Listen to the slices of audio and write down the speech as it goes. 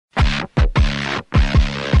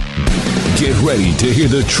Get ready to hear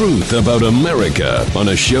the truth about America on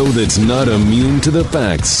a show that's not immune to the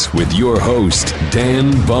facts with your host,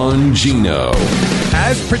 Dan Bongino.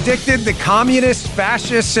 As predicted, the communist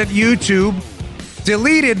fascists at YouTube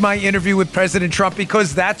deleted my interview with President Trump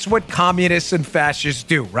because that's what communists and fascists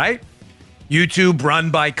do, right? YouTube run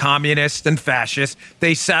by communists and fascists.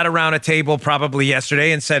 They sat around a table probably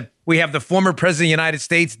yesterday and said, we have the former president of the United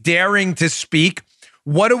States daring to speak.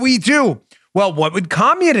 What do we do? Well, what would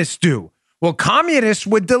communists do? Well, communists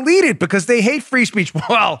would delete it because they hate free speech.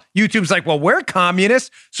 Well, YouTube's like, well, we're communists,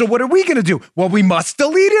 so what are we going to do? Well, we must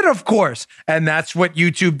delete it, of course. And that's what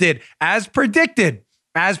YouTube did, as predicted.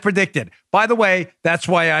 As predicted. By the way, that's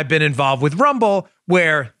why I've been involved with Rumble,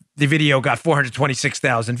 where the video got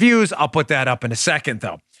 426,000 views. I'll put that up in a second,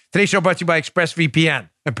 though. Today's show brought to you by ExpressVPN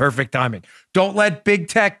and perfect timing. Don't let big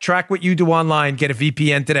tech track what you do online. Get a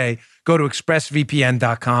VPN today. Go to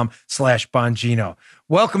expressvpn.com/Bongino.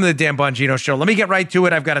 Welcome to the Dan Bongino Show. Let me get right to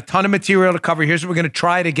it. I've got a ton of material to cover. Here's what we're going to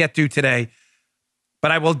try to get to today.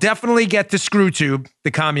 But I will definitely get to ScrewTube,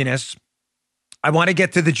 the communists. I want to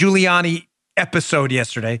get to the Giuliani episode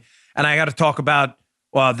yesterday. And I got to talk about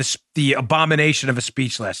the abomination of a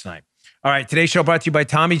speech last night. All right, today's show brought to you by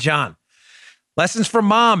Tommy John. Lessons from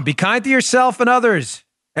mom. Be kind to yourself and others.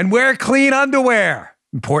 And wear clean underwear.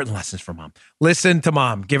 Important lessons from mom. Listen to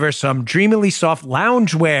mom. Give her some dreamily soft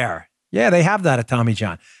loungewear. Yeah, they have that at Tommy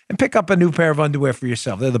John. And pick up a new pair of underwear for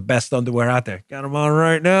yourself. They're the best underwear out there. Got them on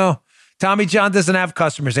right now. Tommy John doesn't have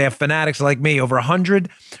customers. They have fanatics like me. Over hundreds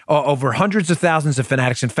of thousands of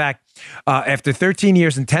fanatics. In fact, after 13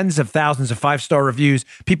 years and tens of thousands of five-star reviews,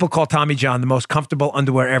 people call Tommy John the most comfortable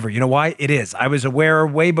underwear ever. You know why? It is. I was aware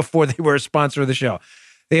way before they were a sponsor of the show.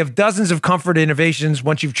 They have dozens of comfort innovations.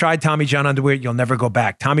 Once you've tried Tommy John underwear, you'll never go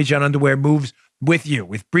back. Tommy John underwear moves with you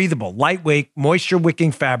with breathable, lightweight,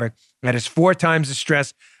 moisture-wicking fabric that is 4 times a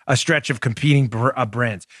stretch of competing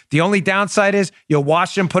brands. The only downside is you'll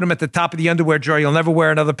wash them, put them at the top of the underwear drawer. You'll never wear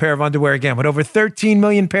another pair of underwear again. With over 13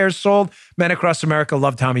 million pairs sold, men across America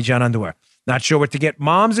love Tommy John underwear. Not sure what to get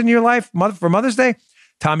moms in your life for Mother's Day?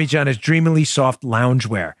 Tommy John is dreamily soft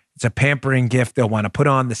loungewear. It's a pampering gift they'll want to put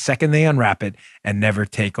on the second they unwrap it and never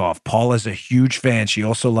take off. Paula's a huge fan. She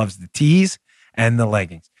also loves the tees and the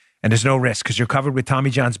leggings. And there's no risk because you're covered with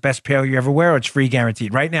Tommy John's best pair you ever wear. It's free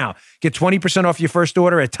guaranteed. Right now, get 20% off your first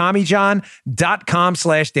order at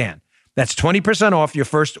TommyJohn.com/Dan. That's 20% off your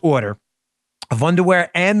first order of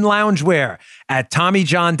underwear and loungewear at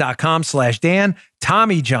TommyJohn.com/Dan.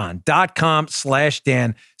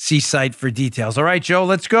 TommyJohn.com/Dan. See site for details. All right, Joe,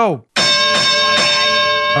 let's go.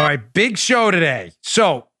 All right, big show today.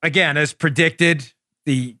 So, again, as predicted,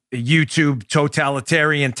 the YouTube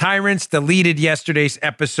totalitarian tyrants deleted yesterday's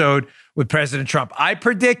episode with President Trump. I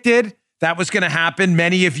predicted that was going to happen.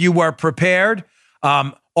 Many of you were prepared.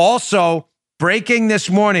 Also, breaking this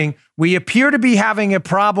morning, we appear to be having a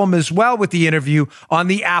problem as well with the interview on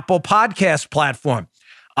the Apple Podcast platform.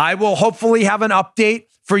 I will hopefully have an update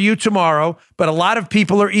for you tomorrow, but a lot of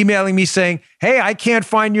people are emailing me saying, hey, I can't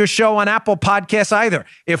find your show on Apple Podcasts either.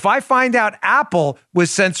 If I find out Apple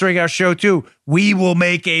was censoring our show too, we will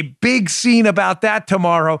make a big scene about that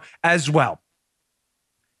tomorrow as well.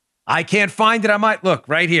 I can't find it. I might look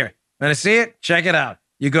right here. Want to see it? Check it out.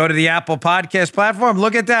 You go to the Apple Podcast platform.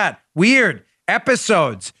 Look at that. Weird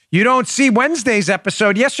episodes. You don't see Wednesday's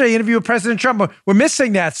episode. Yesterday, interview with President Trump. We're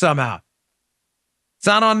missing that somehow. It's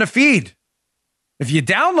not on the feed. If you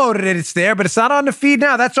downloaded it, it's there, but it's not on the feed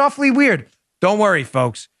now. That's awfully weird. Don't worry,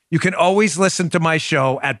 folks. You can always listen to my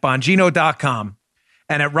show at Bongino.com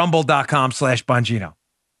and at rumble.com/Bongino.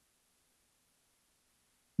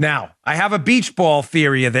 Now, I have a beach ball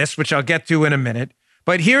theory of this, which I'll get to in a minute.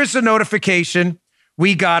 But here's the notification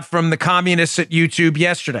we got from the communists at YouTube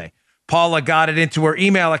yesterday. Paula got it into her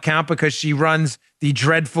email account because she runs the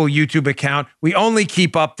dreadful YouTube account we only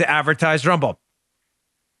keep up to advertise Rumble.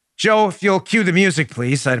 Joe, if you'll cue the music,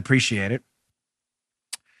 please, I'd appreciate it.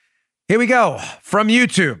 Here we go. From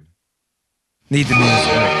YouTube. Need the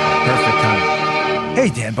music. Perfect time. Hey,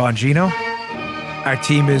 Dan Bongino. Our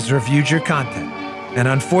team has reviewed your content, and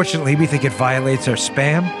unfortunately, we think it violates our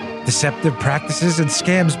spam, deceptive practices, and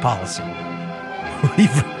scams policy.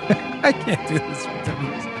 I can't do this with the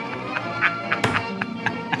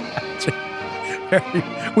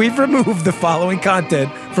music. We've removed the following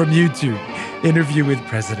content from YouTube. Interview with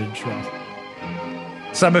President Trump.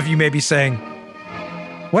 Some of you may be saying,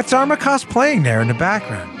 what's Armacost playing there in the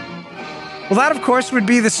background? Well, that, of course, would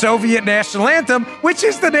be the Soviet national anthem, which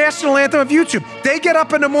is the national anthem of YouTube. They get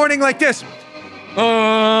up in the morning like this.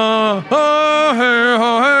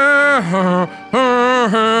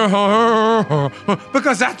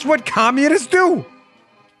 Because that's what communists do.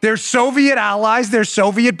 They're Soviet allies. They're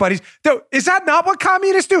Soviet buddies. Is that not what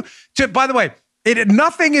communists do? By the way,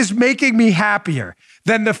 nothing is making me happier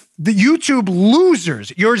than the YouTube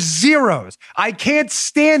losers. You're zeros. I can't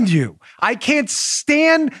stand you. I can't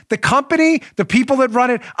stand the company, the people that run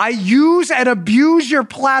it. I use and abuse your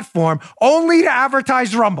platform only to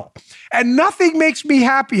advertise Rumble. And nothing makes me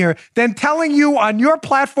happier than telling you on your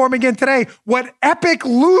platform again today what epic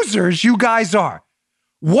losers you guys are.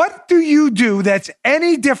 What do you do that's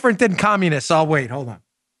any different than communists? I'll wait. Hold on.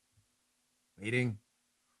 Waiting.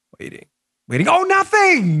 Oh,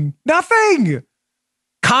 nothing.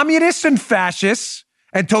 Communists and fascists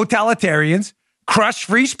and totalitarians crush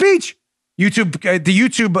free speech. The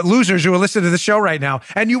YouTube losers who are listening to the show right now,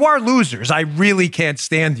 and you are losers. I really can't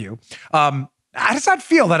stand you. How does that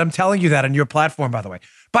feel that I'm telling you that on your platform, by the way?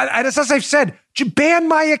 But as I've said, ban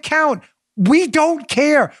my account. We don't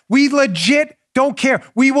care. We legit don't care.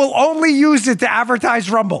 We will only use it to advertise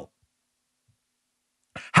Rumble.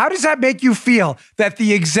 How does that make you feel that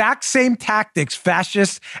the exact same tactics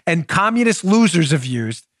fascists and communist losers have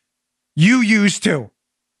used, you use too?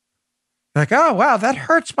 Like, oh, wow, that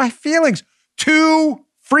hurts my feelings. Too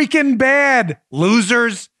freaking bad,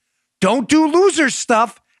 losers. Don't do loser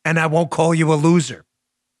stuff, and I won't call you a loser.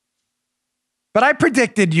 But I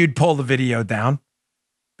predicted you'd pull the video down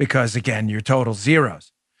because, again, you're total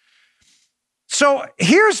zeros. So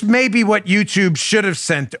here's maybe what YouTube should have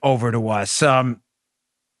sent over to us.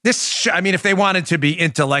 If they wanted to be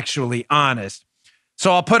intellectually honest.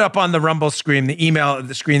 So I'll put up on the Rumble screen, the email,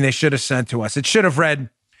 the screen they should have sent to us. It should have read,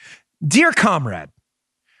 "Dear comrade,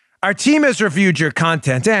 our team has reviewed your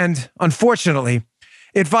content and, unfortunately,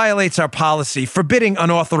 it violates our policy forbidding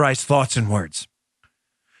unauthorized thoughts and words.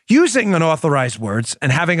 Using unauthorized words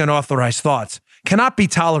and having unauthorized thoughts cannot be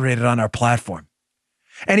tolerated on our platform.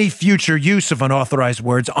 Any future use of unauthorized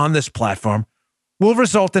words on this platform will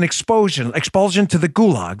result in expulsion to the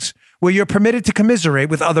gulags, where you're permitted to commiserate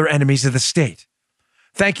with other enemies of the state.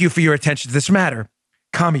 Thank you for your attention to this matter.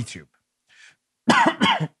 CommieTube."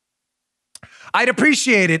 I'd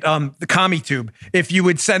appreciate it, the CommieTube, if you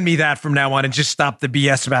would send me that from now on and just stop the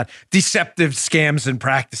BS about deceptive scams and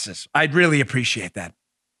practices. I'd really appreciate that.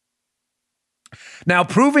 Now,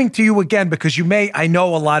 proving to you again, because I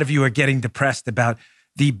know a lot of you are getting depressed about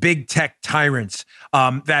the big tech tyrants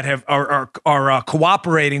that are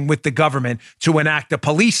cooperating with the government to enact a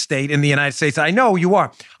police state in the United States. I know you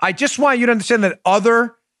are. I just want you to understand that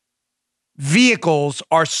other vehicles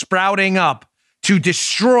are sprouting up to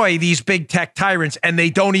destroy these big tech tyrants, and they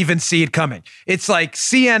don't even see it coming. It's like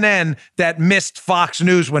CNN that missed Fox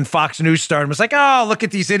News when Fox News started. It was like, oh, look at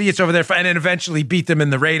these idiots over there, and then eventually beat them in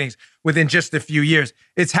the ratings within just a few years.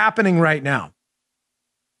 It's happening right now.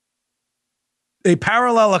 A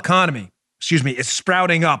parallel economy, is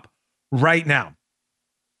sprouting up right now.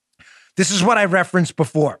 This is what I referenced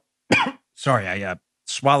before. Sorry, I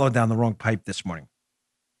swallowed down the wrong pipe this morning.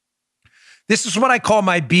 This is what I call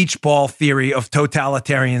my beach ball theory of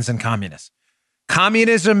totalitarians and communists.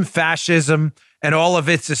 Communism, fascism, and all of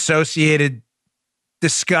its associated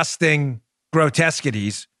disgusting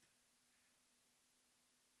grotesquities.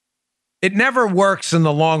 It never works in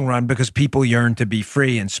the long run because people yearn to be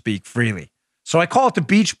free and speak freely. So I call it the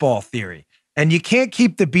beach ball theory. And you can't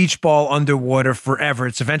keep the beach ball underwater forever.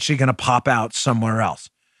 It's eventually going to pop out somewhere else.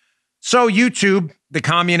 So YouTube, the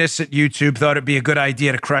communists at YouTube, thought it'd be a good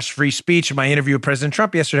idea to crush free speech in my interview with President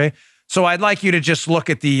Trump yesterday. So I'd like you to just look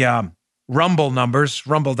at the Rumble numbers,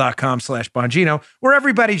 rumble.com/Bongino, where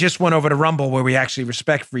everybody just went over to Rumble, where we actually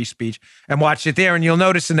respect free speech, and watched it there. And you'll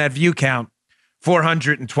notice in that view count,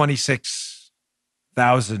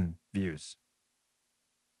 426,000 views.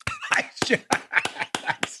 Nice job,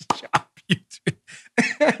 YouTube.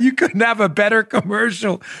 You couldn't have a better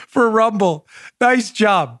commercial for Rumble. Nice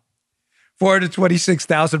job.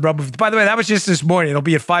 426,000 Rumble. By the way, that was just this morning. It'll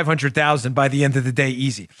be at 500,000 by the end of the day,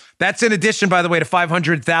 easy. That's in addition, by the way, to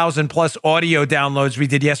 500,000 plus audio downloads we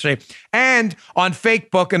did yesterday. And on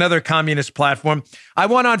Fakebook, another communist platform, I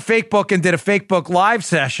went on Fakebook and did a Fakebook live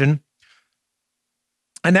session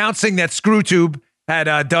announcing that ScrewTube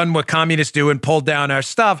had done what communists do and pulled down our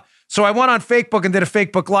stuff. So I went on Fakebook and did a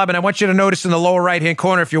Fakebook Live, and I want you to notice in the lower right-hand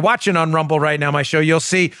corner, if you're watching on Rumble right now, my show, you'll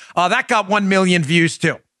see that got 1 million views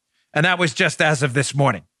too. And that was just as of this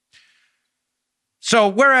morning. So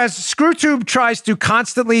whereas ScrewTube tries to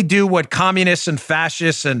constantly do what communists and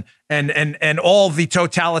fascists and all the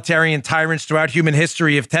totalitarian tyrants throughout human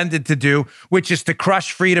history have tended to do, which is to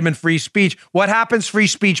crush freedom and free speech, what happens? Free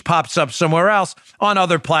speech pops up somewhere else on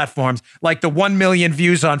other platforms, like the 1 million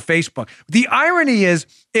views on Facebook. The irony is,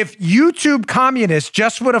 if YouTube communists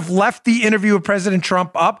just would have left the interview with President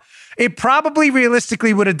Trump up, it probably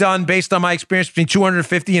realistically would have done, based on my experience, between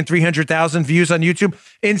 250 and 300,000 views on YouTube.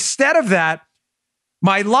 Instead of that,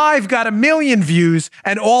 my live got 1 million views,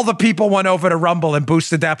 and all the people went over to Rumble and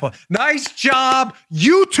boosted that. Nice job,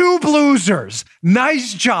 YouTube losers.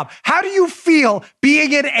 Nice job. How do you feel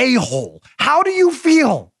being an a-hole? How do you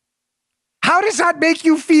feel? How does that make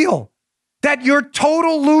you feel? That you're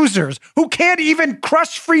total losers who can't even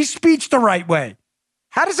crush free speech the right way.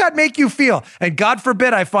 How does that make you feel? And God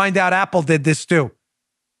forbid I find out Apple did this too.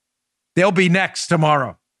 They'll be next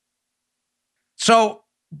tomorrow. So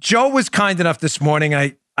Joe was kind enough this morning.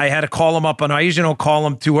 I had to call him up, and I usually don't call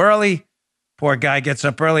him too early. Poor guy gets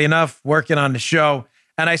up early enough working on the show.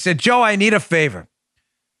 And I said, Joe, I need a favor.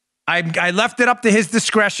 I left it up to his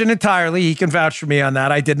discretion entirely. He can vouch for me on that.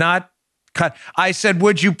 I did not cut. I said,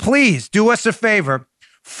 would you please do us a favor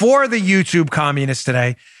for the YouTube communists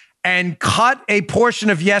today and cut a portion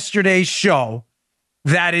of yesterday's show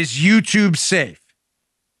that is YouTube safe?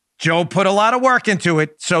 Joe put a lot of work into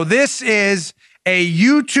it. So this is a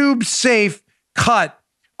YouTube safe cut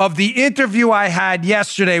of the interview I had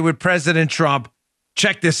yesterday with President Trump.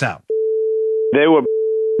 Check this out. They were,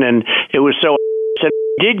 and it was so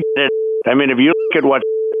did get it. I mean, if you look at what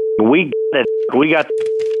we get it, we got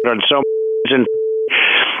on some reason.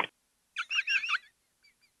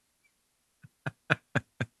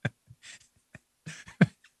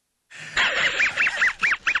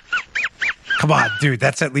 Come on, dude.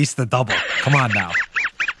 That's at least the double. Come on now.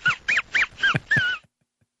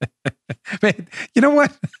 Man, you know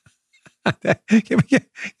what?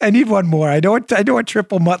 I need one more. I know a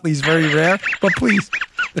triple Muttley is very rare, but please.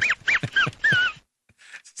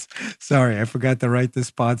 Sorry, I forgot to write the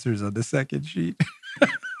sponsors on the second sheet.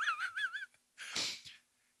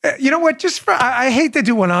 You know what? Just for I hate to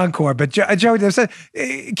do one encore, but Joe,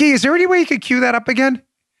 Key, is there any way you could cue that up again?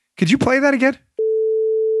 Could you play that again?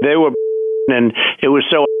 They were, and it was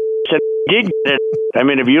so did get it. I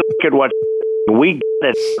mean, if you look at what we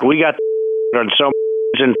get it, we got on some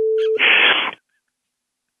reason.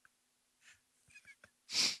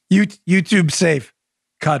 YouTube safe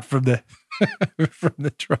cut from the from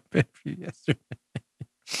the Trump interview yesterday.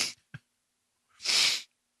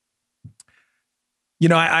 You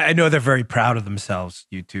know, I know they're very proud of themselves,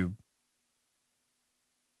 YouTube.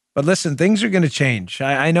 But listen, things are going to change.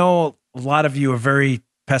 I know a lot of you are very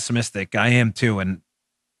pessimistic. I am too. And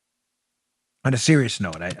on a serious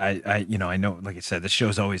note, I know, like I said, this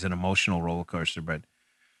show's always an emotional roller coaster, but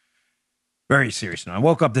very serious note. I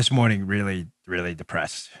woke up this morning really, really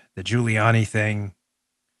depressed. The Giuliani thing.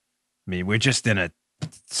 I mean, we're just in a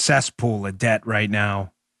cesspool of debt right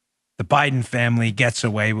now. The Biden family gets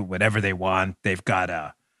away with whatever they want. They've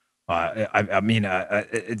got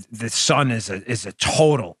the son is a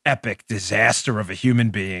total epic disaster of a human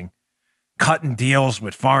being, cutting deals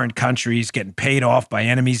with foreign countries, getting paid off by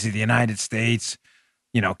enemies of the United States,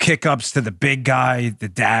 kick ups to the big guy, the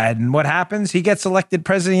dad. And what happens? He gets elected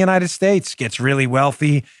president of the United States, gets really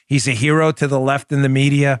wealthy. He's a hero to the left in the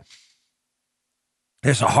media.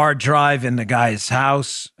 There's a hard drive in the guy's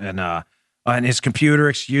house and his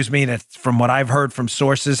computer, that from what I've heard from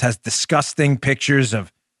sources has disgusting pictures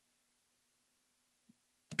of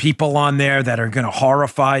people on there that are going to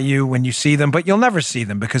horrify you when you see them, but you'll never see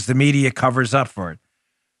them because the media covers up for it.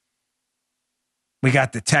 We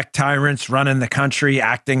got the tech tyrants running the country,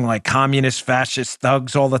 acting like communist, fascist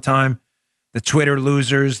thugs all the time. The Twitter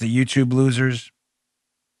losers, the YouTube losers.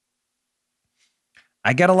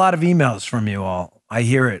 I get a lot of emails from you all. I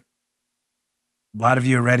hear it. A lot of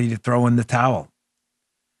you are ready to throw in the towel.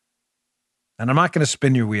 And I'm not going to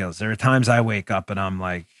spin your wheels. There are times I wake up and I'm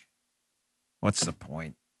like, what's the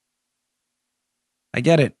point? I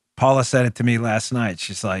get it. Paula said it to me last night.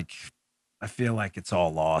 She's like, I feel like it's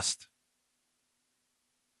all lost.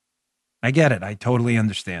 I get it. I totally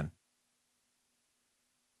understand.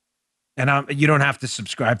 And you don't have to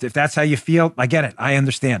subscribe. If that's how you feel, I get it. I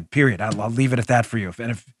understand. Period. I'll leave it at that for you.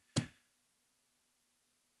 And if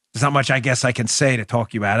there's not much I guess I can say to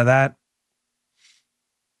talk you out of that.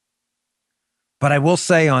 But I will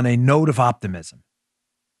say, on a note of optimism,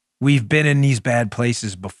 we've been in these bad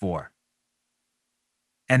places before.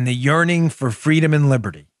 And the yearning for freedom and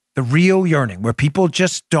liberty, the real yearning where people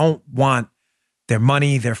just don't want their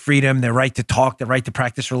money, their freedom, their right to talk, their right to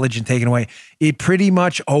practice religion taken away, it pretty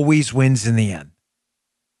much always wins in the end.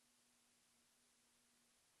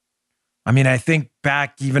 I mean, I think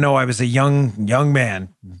back, even though I was a young man,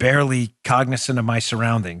 barely cognizant of my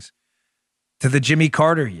surroundings, to the Jimmy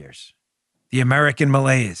Carter years, the American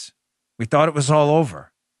malaise. We thought it was all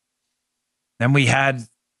over. Then we had,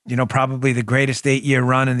 probably the greatest 8-year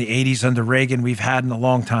run in the 80s under Reagan we've had in a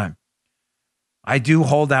long time. I do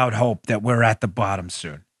hold out hope that we're at the bottom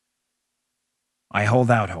soon. I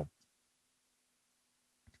hold out hope.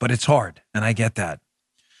 But it's hard, and I get that.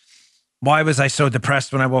 Why was I so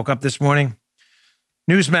depressed when I woke up this morning?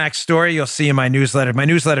 Newsmax story you'll see in my newsletter. My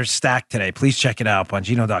newsletter's stacked today. Please check it out,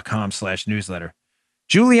 bongino.com/newsletter.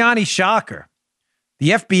 Giuliani shocker. The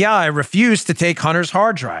FBI refused to take Hunter's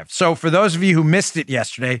hard drive. So for those of you who missed it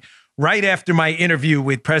yesterday, right after my interview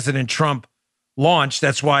with President Trump launched,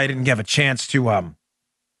 that's why I didn't have a chance to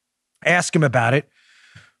ask him about it.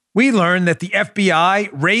 We learned that the FBI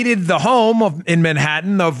raided the home in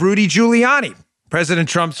Manhattan of Rudy Giuliani, President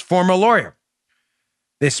Trump's former lawyer.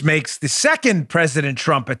 This makes the second President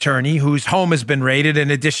Trump attorney whose home has been raided,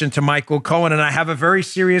 in addition to Michael Cohen. And I have a very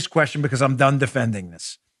serious question because I'm done defending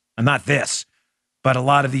this. And not this, but a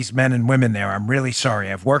lot of these men and women there. I'm really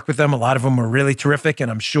sorry. I've worked with them. A lot of them are really terrific.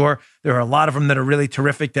 And I'm sure there are a lot of them that are really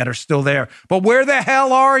terrific that are still there. But where the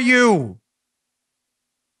hell are you?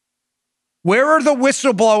 Where are the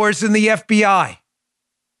whistleblowers in the FBI?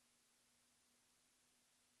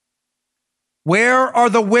 Where are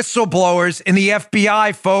the whistleblowers in the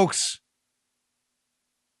FBI, folks?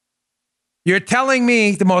 You're telling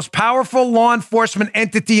me the most powerful law enforcement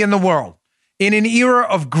entity in the world, in an era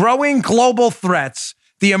of growing global threats,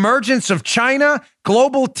 the emergence of China,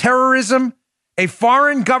 global terrorism, a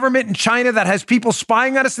foreign government in China that has people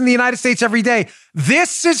spying on us in the United States every day.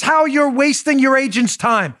 This is how you're wasting your agents'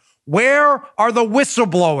 time. Where are the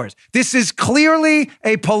whistleblowers? This is clearly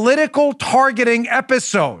a political targeting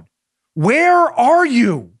episode. Where are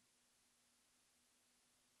you?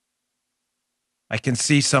 I can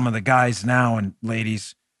see some of the guys now and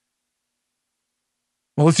ladies.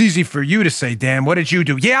 Well, it's easy for you to say, Dan, what did you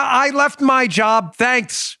do? Yeah, I left my job.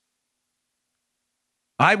 Thanks.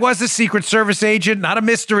 I was a Secret Service agent, not a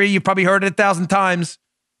mystery. You probably heard it 1,000 times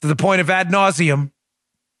to the point of ad nauseum.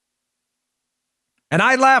 And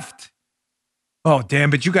I left. Oh, damn,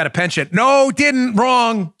 but you got a pension. No, didn't.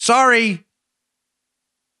 Wrong. Sorry.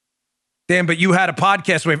 Damn, but you had a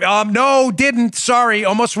podcast with no, didn't. Sorry.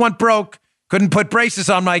 Almost went broke. Couldn't put braces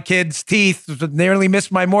on my kids' teeth. Nearly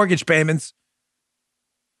missed my mortgage payments.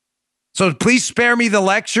 So please spare me the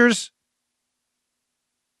lectures.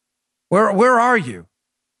 Where are you?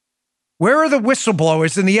 Where are the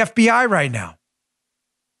whistleblowers in the FBI right now?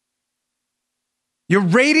 You're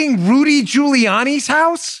raiding Rudy Giuliani's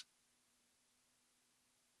house?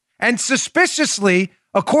 And suspiciously,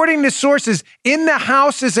 according to sources, in the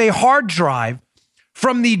house is a hard drive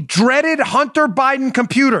from the dreaded Hunter Biden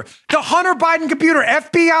computer. The Hunter Biden computer.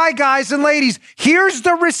 FBI guys and ladies, here's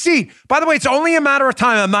the receipt. By the way, it's only a matter of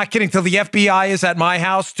time. I'm not kidding, till the FBI is at my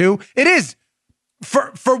house too. It is.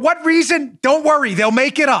 For what reason? Don't worry. They'll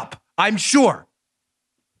make it up, I'm sure.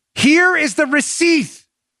 Here is the receipt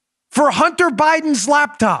for Hunter Biden's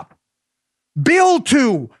laptop. Bill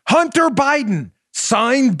to Hunter Biden.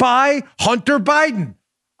 Signed by Hunter Biden.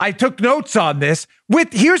 I took notes on this.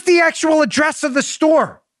 Here's the actual address of the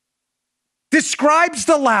store. Describes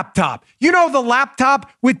the laptop. You know, the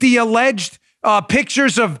laptop with the alleged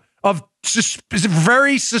pictures of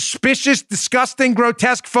very suspicious, disgusting,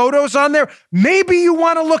 grotesque photos on there. Maybe you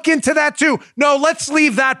want to look into that too. No, let's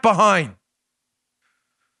leave that behind.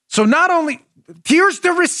 So not only, here's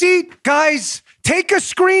the receipt, guys. Take a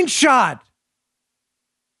screenshot.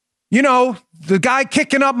 You know, the guy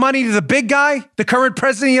kicking up money to the big guy, the current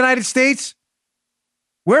president of the United States.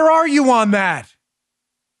 Where are you on that?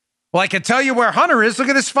 Well, I can tell you where Hunter is. Look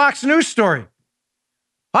at this Fox News story.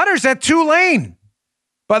 Hunter's at Tulane.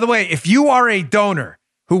 By the way, if you are a donor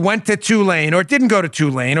who went to Tulane or didn't go to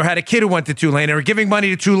Tulane or had a kid who went to Tulane or giving money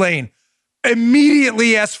to Tulane,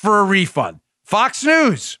 immediately ask for a refund. Fox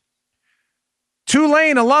News.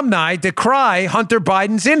 Tulane alumni decry Hunter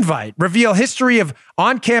Biden's invite, reveal history of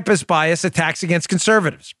on-campus bias, attacks against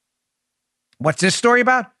conservatives. What's this story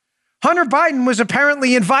about? Hunter Biden was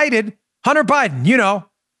apparently invited. Hunter Biden, you know,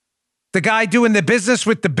 the guy doing the business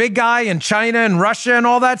with the big guy in China and Russia and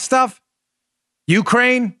all that stuff.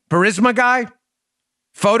 Ukraine, Burisma guy,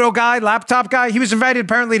 photo guy, laptop guy. He was invited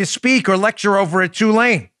apparently to speak or lecture over at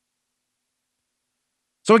Tulane.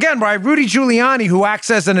 So again, right, Rudy Giuliani, who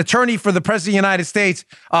acts as an attorney for the president of the United States,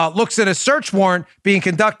 looks at a search warrant being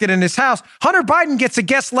conducted in his house. Hunter Biden gets a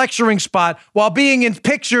guest lecturing spot while being in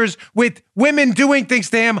pictures with women doing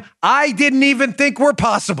things to him I didn't even think were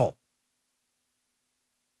possible.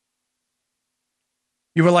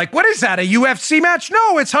 You were like, what is that, a UFC match?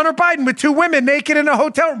 No, it's Hunter Biden with two women naked in a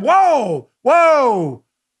hotel room. Whoa, whoa,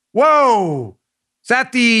 whoa. Is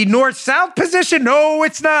that the north-south position? No,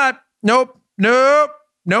 it's not. Nope,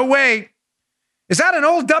 no way. Is that an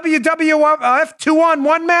old WWF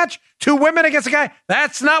 2-on-1 match? Two women against a guy?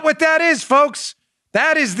 That's not what that is, folks.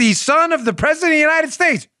 That is the son of the President of the United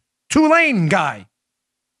States, Tulane guy.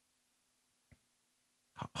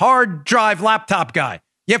 Hard drive laptop guy.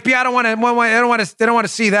 The FBI don't want to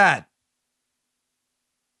see that.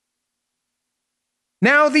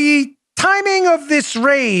 Now, the timing of this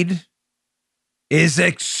raid is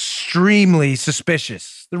extremely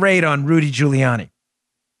suspicious. The raid on Rudy Giuliani.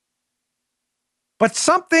 But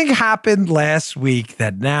something happened last week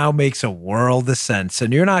that now makes a world of sense,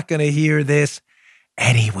 and you're not going to hear this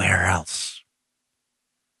anywhere else.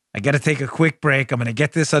 I got to take a quick break. I'm going to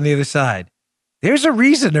get this on the other side. There's a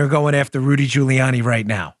reason they're going after Rudy Giuliani right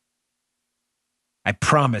now. I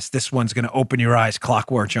promise this one's going to open your eyes,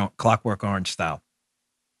 Clockwork Orange style.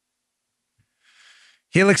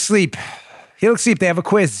 Helix Sleep. Helix Sleep, they have a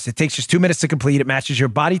quiz. It takes just 2 minutes to complete. It matches your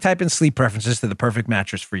body type and sleep preferences to the perfect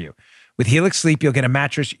mattress for you. With Helix Sleep, you'll get a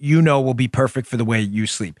mattress you know will be perfect for the way you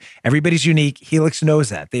sleep. Everybody's unique. Helix knows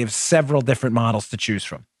that. They have several different models to choose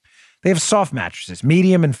from. They have soft mattresses,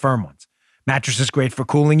 medium and firm ones. Mattresses great for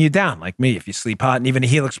cooling you down, like me, if you sleep hot, and even a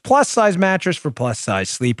Helix Plus size mattress for plus size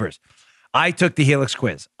sleepers. I took the Helix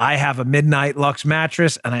quiz. I have a Midnight Luxe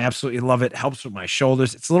mattress, and I absolutely love it. It helps with my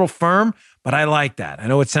shoulders. It's a little firm, but I like that. I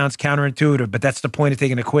know it sounds counterintuitive, but that's the point of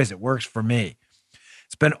taking a quiz. It works for me.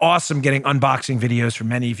 It's been awesome getting unboxing videos from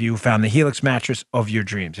many of you who found the Helix mattress of your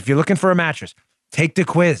dreams. If you're looking for a mattress, take the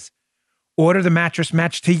quiz. Order the mattress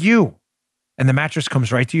matched to you, and the mattress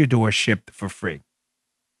comes right to your door, shipped for free.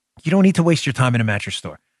 You don't need to waste your time in a mattress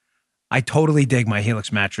store. I totally dig my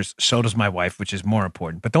Helix mattress. So does my wife, which is more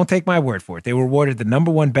important. But don't take my word for it. They were awarded the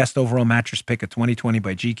 #1 best overall mattress pick of 2020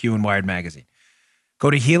 by GQ and Wired Magazine. Go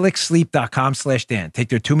to helixsleep.com/Dan. Take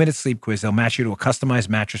their 2-minute sleep quiz. They'll match you to a customized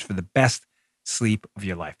mattress for the best sleep of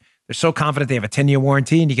your life. They're so confident they have a 10-year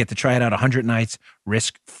warranty, and you get to try it out 100 nights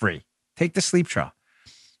risk-free. Take the sleep trial.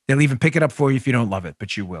 They'll even pick it up for you if you don't love it,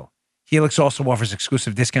 but you will. Helix also offers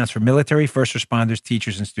exclusive discounts for military, first responders,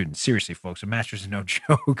 teachers, and students. Seriously, folks, a mattress is no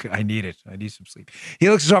joke. I need it. I need some sleep.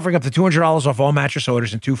 Helix is offering up to $200 off all mattress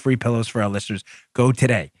orders and 2 free pillows for our listeners. Go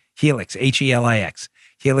today. Helix, Helix.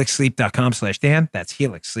 helixsleep.com/Dan. That's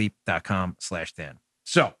helixsleep.com/Dan.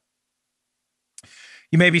 So,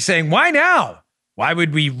 you may be saying, why now? Why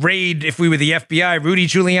would we raid, if we were the FBI, Rudy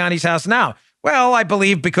Giuliani's house now? Well, I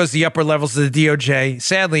believe because the upper levels of the DOJ,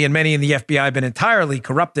 sadly, and many in the FBI have been entirely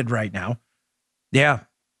corrupted right now. Yeah,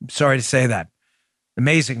 I'm sorry to say that.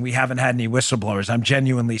 Amazing we haven't had any whistleblowers. I'm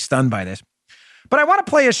genuinely stunned by this. But I want to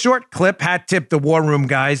play a short clip, hat tip the War Room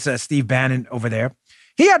guys, Steve Bannon over there.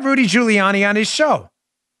 He had Rudy Giuliani on his show.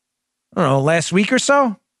 I don't know, last week or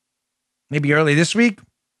so? Maybe early this week?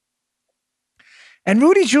 And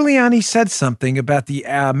Rudy Giuliani said something about the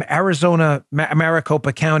Arizona,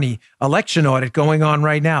 Maricopa County election audit going on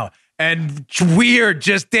right now. And weird,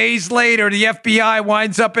 just days later, the FBI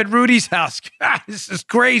winds up at Rudy's house. This is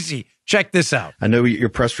crazy. Check this out. I know you're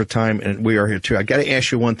pressed for time, and we are here too. I got to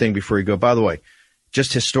ask you one thing before you go. By the way,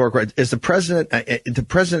 just historic. Is the president? The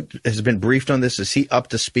president has been briefed on this. Is he up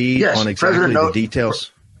to speed on exactly the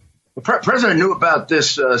details? The president knew about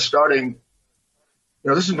this starting. You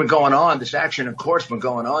know, this has been going on. This action in court's been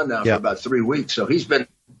going on now for about 3 weeks. So he's been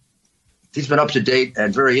up to date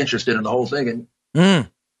and very interested in the whole thing. And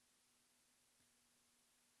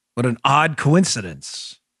what an odd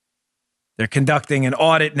coincidence. They're conducting an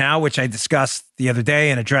audit now, which I discussed the other day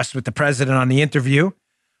and addressed with the president on the interview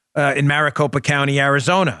in Maricopa County,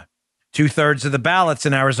 Arizona. 2/3 of the ballots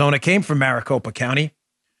in Arizona came from Maricopa County.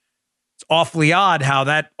 It's awfully odd how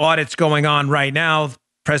that audit's going on right now.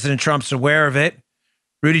 President Trump's aware of it.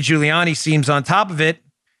 Rudy Giuliani seems on top of it.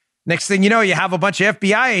 Next thing you know, you have a bunch of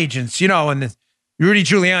FBI agents, and Rudy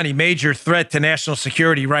Giuliani, major threat to national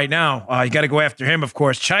security right now. You got to go after him, of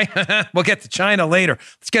course. China, we'll get to China later.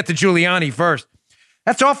 Let's get to Giuliani first.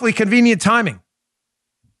 That's awfully convenient timing.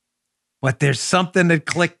 But there's something that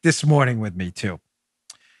clicked this morning with me, too.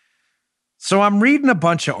 So I'm reading a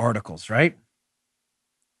bunch of articles, right?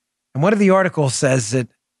 And one of the articles says that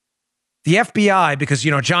the FBI, because,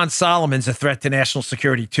 John Solomon's a threat to national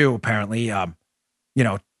security too, apparently.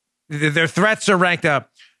 Their threats are ranked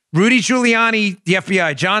up. Rudy Giuliani, the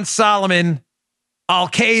FBI, John Solomon,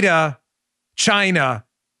 Al-Qaeda, China.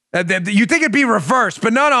 You think it'd be reversed,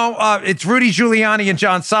 but no. It's Rudy Giuliani and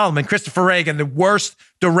John Solomon. Christopher Reagan, the worst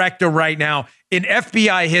director right now in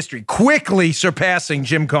FBI history, quickly surpassing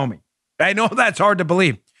Jim Comey. I know that's hard to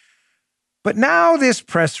believe. But now this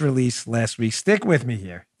press release last week, stick with me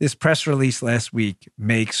here. This press release last week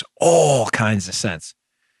makes all kinds of sense.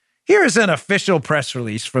 Here is an official press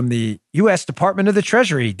release from the U.S. Department of the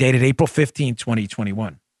Treasury dated April 15,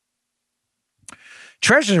 2021.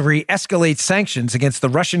 Treasury escalates sanctions against the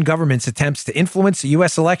Russian government's attempts to influence the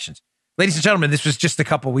U.S. elections. Ladies and gentlemen, this was just a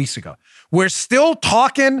couple weeks ago. We're still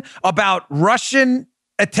talking about Russian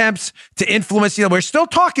attempts to influence the. We're still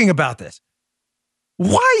talking about this.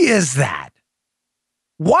 Why is that?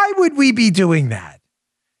 Why would we be doing that?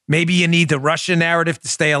 Maybe you need the Russian narrative to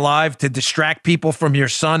stay alive, to distract people from your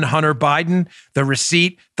son, Hunter Biden, the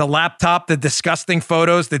receipt, the laptop, the disgusting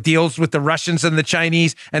photos, the deals with the Russians and the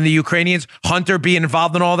Chinese and the Ukrainians, Hunter being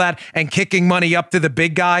involved in all that and kicking money up to the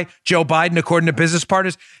big guy, Joe Biden, according to business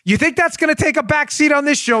partners. You think that's going to take a backseat on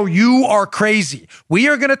this show? You are crazy. We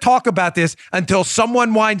are going to talk about this until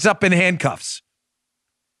someone winds up in handcuffs.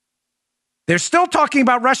 They're still talking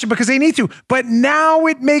about Russia because they need to, but now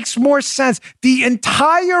it makes more sense. The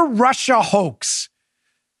entire Russia hoax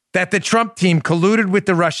that the Trump team colluded with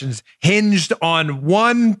the Russians hinged on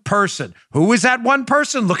one person. Who is that one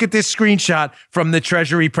person? Look at this screenshot from the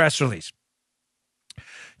Treasury press release.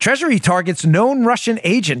 Treasury targets known Russian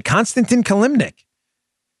agent Konstantin Kilimnik.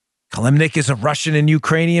 Kilimnik is a Russian and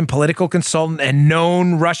Ukrainian political consultant and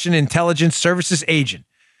known Russian intelligence services agent,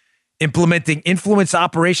 implementing influence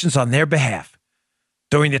operations on their behalf.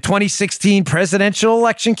 During the 2016 presidential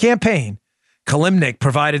election campaign, Kilimnik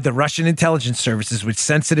provided the Russian intelligence services with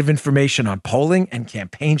sensitive information on polling and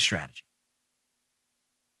campaign strategy.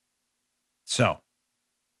 So,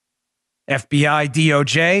 FBI,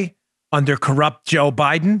 DOJ, under corrupt Joe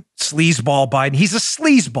Biden, sleazeball Biden. He's a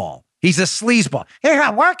sleazeball. He's a sleazeball. He's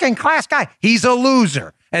a working class guy. He's a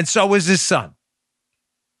loser. And so is his son.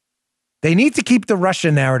 They need to keep the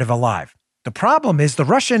Russian narrative alive. The problem is the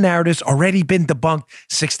Russian narrative's already been debunked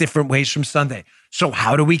 6 different ways from Sunday. So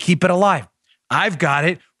how do we keep it alive? I've got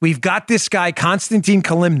it. We've got this guy, Konstantin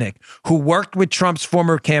Kilimnik, who worked with Trump's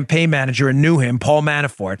former campaign manager and knew him, Paul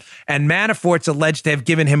Manafort. And Manafort's alleged to have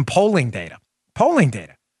given him polling data. Polling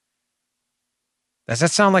data. Does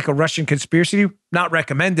that sound like a Russian conspiracy to you? Not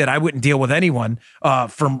recommended. I wouldn't deal with anyone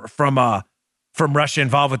from Russia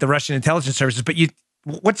involved with the Russian intelligence services. But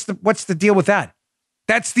what's the deal with that?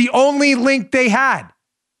 That's the only link they had.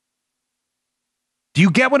 Do you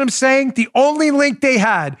get what I'm saying? The only link they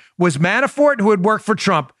had was Manafort, who had worked for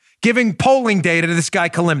Trump, giving polling data to this guy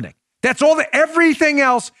Kilimnik. That's all. Everything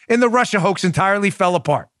else in the Russia hoax entirely fell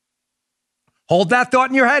apart. Hold that thought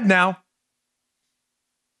in your head now.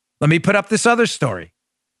 Let me put up this other story.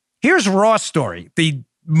 Here's Raw's story, the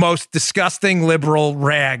most disgusting liberal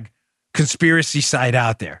rag conspiracy site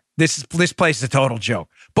out there. This place is a total joke.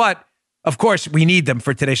 But, of course, we need them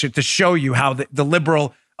for today's show to show you how the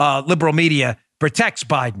liberal media protects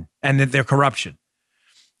Biden and their corruption.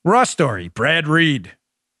 Raw story, Brad Reed.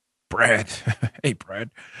 Brad. Hey,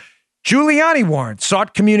 Brad. Giuliani warrant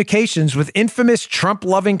sought communications with infamous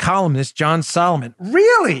Trump-loving columnist John Solomon.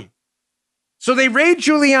 Really? So they raid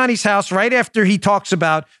Giuliani's house right after he talks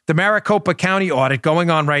about the Maricopa County audit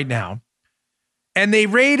going on right now. And they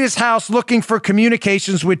raid his house looking for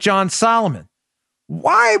communications with John Solomon.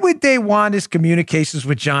 Why would they want his communications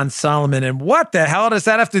with John Solomon? And what the hell does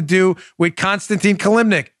that have to do with Konstantin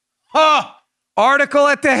Kilimnik? Article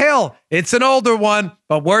at the Hill. It's an older one,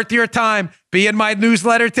 but worth your time. Be in my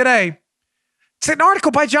newsletter today. It's an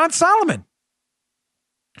article by John Solomon.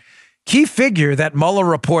 Key figure that Mueller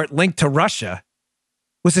report linked to Russia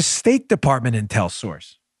was a State Department intel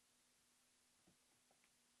source.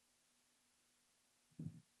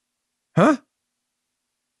 Huh?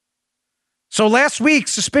 So last week,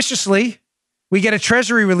 suspiciously, we get a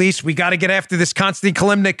Treasury release. We got to get after this Konstantin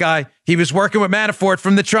Kilimnik guy. He was working with Manafort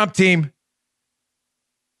from the Trump team.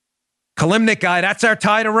 Kilimnik guy, that's our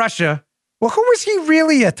tie to Russia. Well, who was he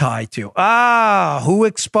really a tie to? Who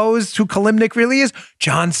exposed who Kilimnik really is?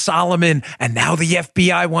 John Solomon. And now the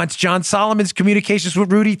FBI wants John Solomon's communications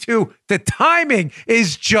with Rudy too. The timing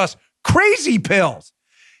is just crazy pills.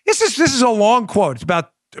 This is a long quote. It's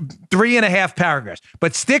about 3.5 paragraphs,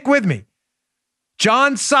 but stick with me.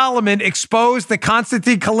 John Solomon exposed the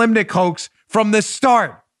Konstantin Kilimnik hoax from the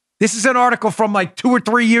start. This is an article from like 2 or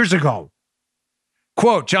 3 years ago.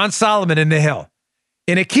 Quote, John Solomon in the Hill.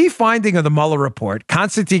 In a key finding of the Mueller report,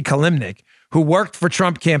 Konstantin Kilimnik, who worked for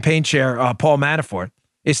Trump campaign chair Paul Manafort,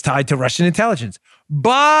 is tied to Russian intelligence.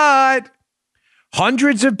 But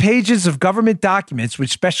hundreds of pages of government documents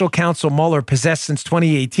which Special Counsel Mueller possessed since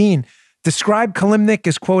 2018 describe Kilimnik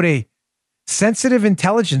as, quote, a sensitive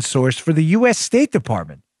intelligence source for the U.S. State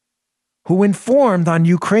Department, who informed on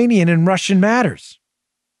Ukrainian and Russian matters.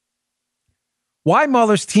 Why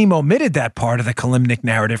Mueller's team omitted that part of the Kalimnik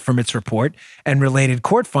narrative from its report and related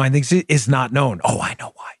court findings is not known. Oh, I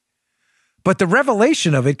know why. But the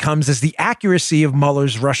revelation of it comes as the accuracy of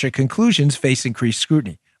Mueller's Russia conclusions face increased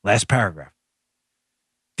scrutiny. Last paragraph.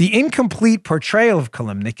 The incomplete portrayal of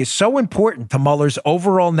Kalimnik is so important to Mueller's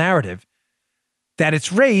overall narrative that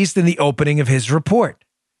it's raised in the opening of his report.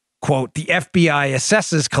 Quote, the FBI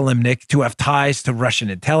assesses Kalimnik to have ties to Russian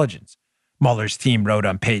intelligence, Mueller's team wrote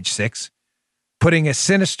on page 6, putting a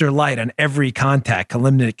sinister light on every contact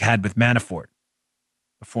Kalimnik had with Manafort,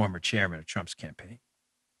 the former chairman of Trump's campaign.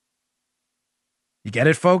 You get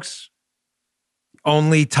it, folks?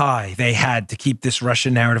 Only tie they had to keep this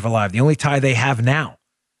Russian narrative alive. The only tie they have now.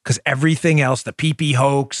 Because everything else, the PP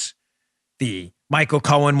hoax, the Michael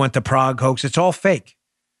Cohen went to Prague hoax, it's all fake.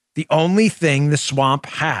 The only thing the swamp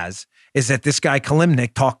has is that this guy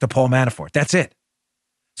Kalimnik talked to Paul Manafort. That's it.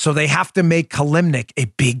 So they have to make Kalimnik a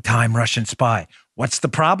big-time Russian spy. What's the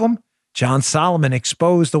problem? John Solomon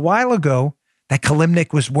exposed a while ago that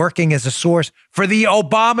Kalimnik was working as a source for the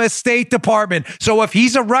Obama State Department. So if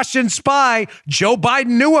he's a Russian spy, Joe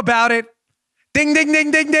Biden knew about it. Ding, ding,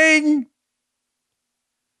 ding, ding, ding.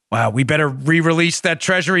 Wow, we better re-release that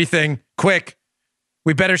Treasury thing quick.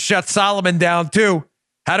 We better shut Solomon down too.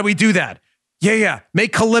 How do we do that? Yeah.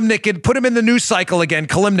 Make Kalimnik and put him in the news cycle again.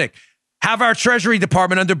 Kalimnik. Have our Treasury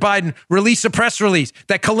Department under Biden release a press release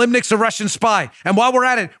that Kalimnik's a Russian spy. And while we're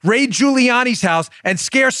at it, raid Giuliani's house and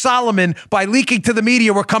scare Solomon by leaking to the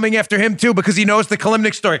media we're coming after him too because he knows the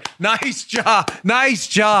Kalimnik story. Nice job. Nice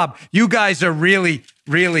job. You guys are really,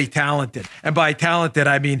 really talented. And by talented,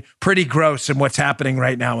 I mean pretty gross in what's happening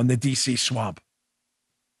right now in the DC swamp.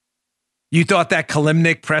 You thought that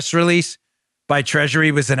Kalimnik press release by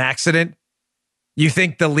Treasury was an accident? You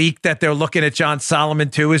think the leak that they're looking at John Solomon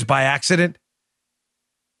to is by accident?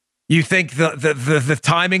 You think the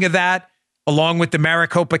timing of that, along with the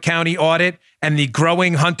Maricopa County audit and the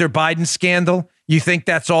growing Hunter Biden scandal, you think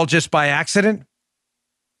that's all just by accident?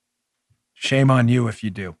 Shame on you if you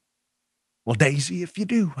do. Well, Daisy, if you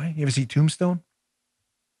do, right? You ever see Tombstone?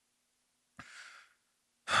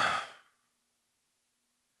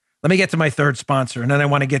 Let me get to my third sponsor, and then I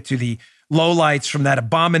want to get to the lowlights from that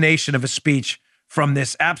abomination of a speech from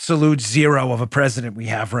this absolute zero of a president we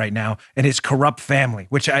have right now and his corrupt family,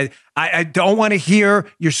 which I don't want to hear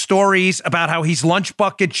your stories about how he's lunch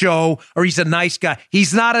bucket Joe or he's a nice guy.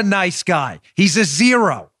 He's not a nice guy. He's a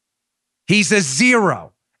zero. He's a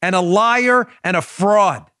zero and a liar and a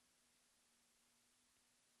fraud.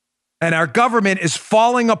 And our government is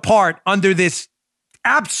falling apart under this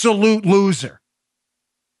absolute loser.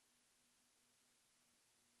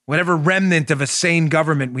 Whatever remnant of a sane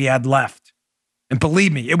government we had left. And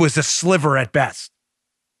believe me, it was a sliver at best.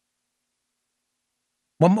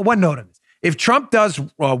 One note on this. If Trump does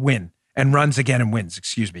win and runs again and wins,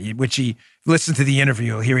 which he listened to the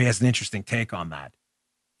interview, here he has an interesting take on that.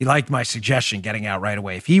 He liked my suggestion getting out right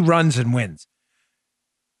away. If he runs and wins,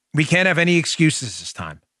 we can't have any excuses this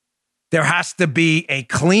time. There has to be a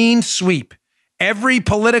clean sweep. Every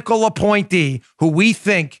political appointee who we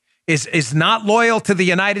think is not loyal to the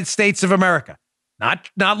United States of America,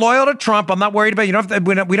 not loyal to Trump. I'm not worried about,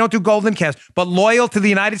 we don't do golden calves, but loyal to the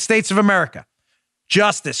United States of America.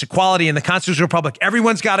 Justice, equality, and the Constitutional Republic.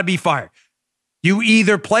 Everyone's got to be fired. You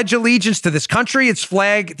either pledge allegiance to this country, its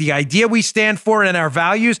flag, the idea we stand for, and our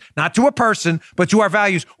values, not to a person, but to our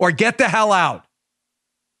values, or get the hell out.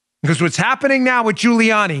 Because what's happening now with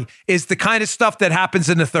Giuliani is the kind of stuff that happens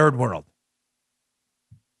in the third world.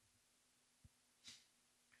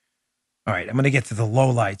 All right, I'm going to get to the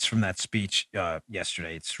lowlights from that speech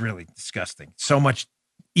yesterday. It's really disgusting. So many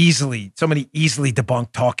easily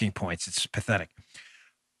debunked talking points. It's pathetic.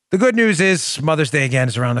 The good news is Mother's Day again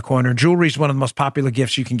is around the corner. Jewelry is one of the most popular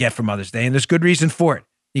gifts you can get for Mother's Day, and there's good reason for it.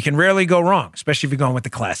 You can rarely go wrong, especially if you're going with the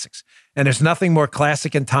classics. And there's nothing more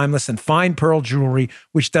classic and timeless than fine pearl jewelry,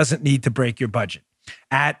 which doesn't need to break your budget.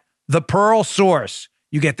 At The Pearl Source,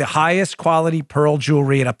 you get the highest quality pearl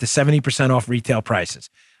jewelry at up to 70% off retail prices.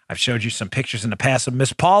 I've showed you some pictures in the past of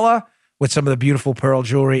Miss Paula with some of the beautiful pearl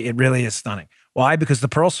jewelry. It really is stunning. Why? Because the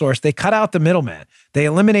Pearl Source, they cut out the middleman. They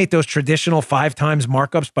eliminate those traditional 5 times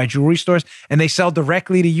markups by jewelry stores, and they sell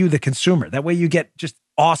directly to you, the consumer. That way you get just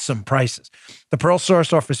awesome prices. The Pearl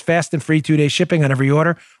Source offers fast and free 2-day shipping on every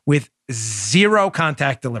order with 0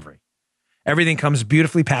 contact delivery. Everything comes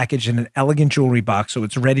beautifully packaged in an elegant jewelry box, so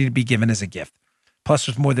it's ready to be given as a gift. Plus,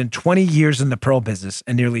 with more than 20 years in the pearl business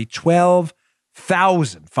and nearly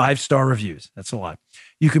 12,000 5-star reviews. That's a lot.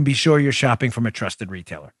 You can be sure you're shopping from a trusted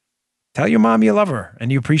retailer. Tell your mom you love her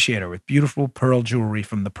and you appreciate her with beautiful pearl jewelry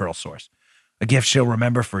from the Pearl Source. A gift she'll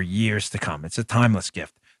remember for years to come. It's a timeless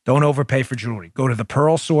gift. Don't overpay for jewelry. Go to the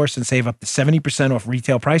Pearl Source and save up to 70% off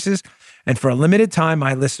retail prices. And for a limited time,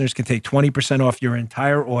 my listeners can take 20% off your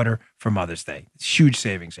entire order for Mother's Day. It's huge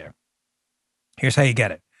savings there. Here's how you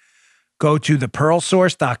get it. Go to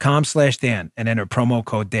thepearlsource.com/Dan and enter promo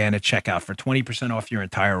code Dan at checkout for 20% off your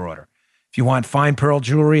entire order. If you want fine pearl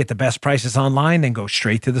jewelry at the best prices online, then go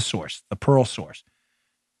straight to the source, the Pearl Source.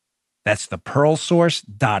 That's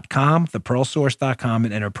thepearlsource.com, thepearlsource.com,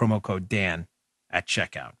 and enter promo code Dan at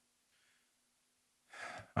checkout.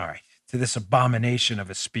 All right, to this abomination of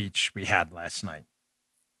a speech we had last night.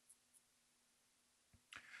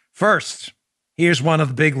 First, here's one of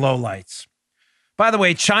the big lowlights. By the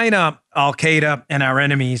way, China, Al-Qaeda, and our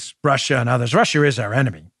enemies, Russia and others, Russia is our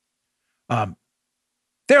enemy.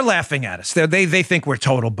 They're laughing at us. They think we're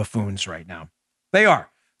total buffoons right now. They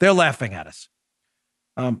are. They're laughing at us.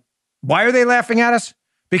 Why are they laughing at us?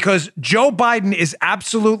 Because Joe Biden is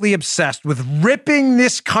absolutely obsessed with ripping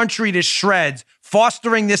this country to shreds,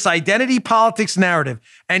 fostering this identity politics narrative,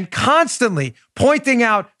 and constantly pointing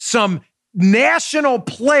out some national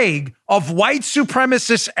plague of white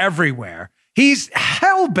supremacists everywhere. He's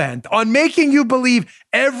hell-bent on making you believe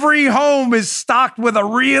every home is stocked with a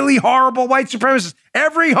really horrible white supremacist.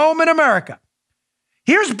 Every home in America.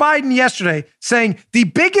 Here's Biden yesterday saying the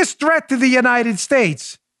biggest threat to the United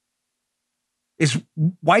States is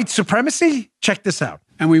white supremacy. Check this out.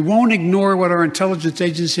 And we won't ignore what our intelligence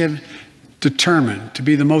agencies have determined to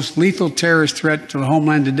be the most lethal terrorist threat to the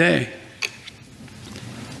homeland today.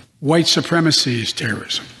 White supremacy is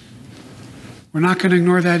terrorism. We're not going to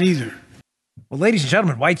ignore that either. Well, ladies and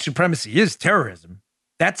gentlemen, white supremacy is terrorism.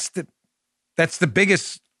 That's the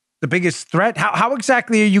biggest threat. How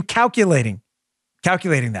exactly are you calculating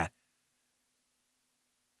that?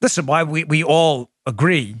 Listen, why we all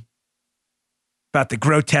agree about the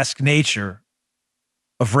grotesque nature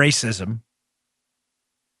of racism,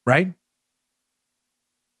 right?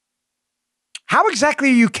 How exactly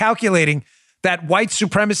are you calculating that white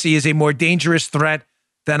supremacy is a more dangerous threat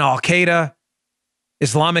than Al-Qaeda,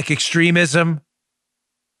 Islamic extremism,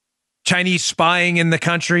 Chinese spying in the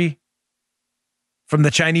country from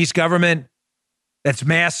the Chinese government? That's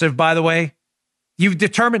massive, by the way. You've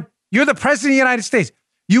determined, you're the president of the United States.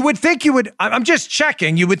 You would think you would, I'm just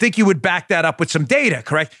checking, you would think you would back that up with some data,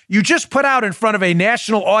 correct? You just put out in front of a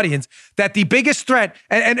national audience that the biggest threat,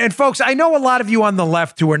 and folks, I know a lot of you on the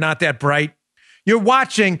left who are not that bright, you're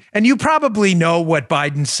watching and you probably know what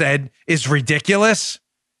Biden said is ridiculous.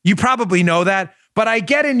 You probably know that. But I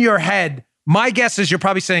get in your head, my guess is you're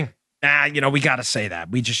probably saying, we got to say that.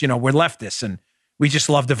 We just, we're leftists and we just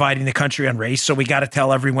love dividing the country on race. So we got to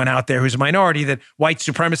tell everyone out there who's a minority that white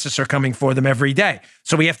supremacists are coming for them every day.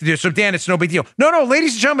 So we have to do it. So Dan, it's no big deal. No,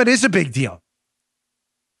 ladies and gentlemen, it is a big deal.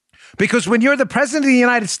 Because when you're the president of the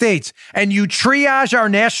United States and you triage our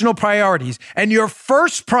national priorities and your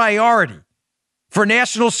first priority for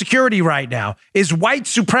national security right now is white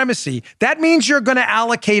supremacy, that means you're going to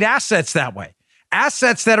allocate assets that way.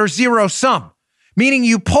 Assets that are zero sum, meaning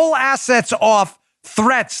you pull assets off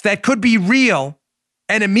threats that could be real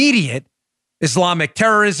and immediate, Islamic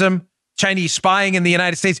terrorism, Chinese spying in the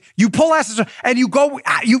United States. You pull assets and you go,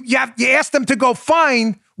 you ask them to go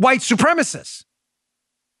find white supremacists.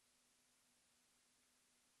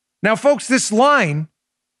 Now, folks, this line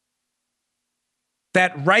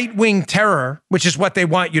that right-wing terror, which is what they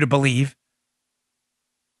want you to believe,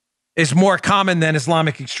 is more common than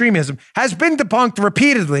Islamic extremism, has been debunked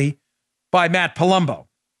repeatedly by Matt Palumbo,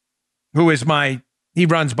 who is he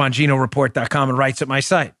runs BonginoReport.com and writes at my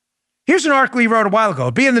site. Here's an article he wrote a while ago.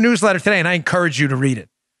 It'll be in the newsletter today, and I encourage you to read it.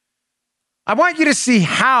 I want you to see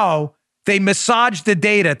how they massage the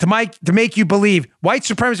data to make you believe white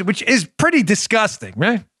supremacy, which is pretty disgusting,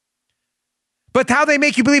 right? But how they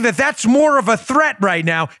make you believe that that's more of a threat right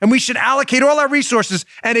now, and we should allocate all our resources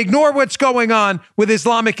and ignore what's going on with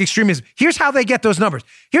Islamic extremism. Here's how they get those numbers.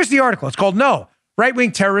 Here's the article. It's called No,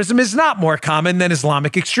 Right-Wing Terrorism is Not More Common Than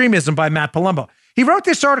Islamic Extremism by Matt Palumbo. He wrote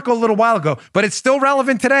this article a little while ago, but it's still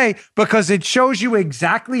relevant today because it shows you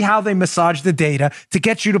exactly how they massage the data to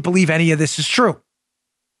get you to believe any of this is true.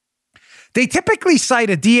 They typically cite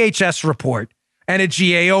a DHS report and a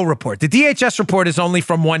GAO report. The DHS report is only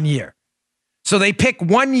from 1 year. So they pick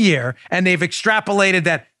 1 year and they've extrapolated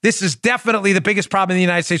that this is definitely the biggest problem in the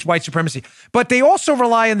United States, white supremacy. But they also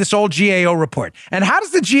rely on this old GAO report. And how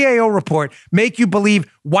does the GAO report make you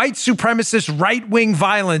believe white supremacist right-wing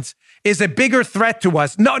violence is a bigger threat to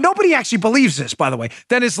us? No, nobody actually believes this, by the way,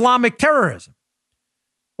 than Islamic terrorism.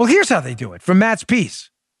 Well, here's how they do it from Matt's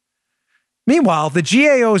piece. Meanwhile, the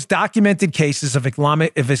GAO's documented cases of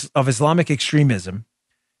Islamic extremism,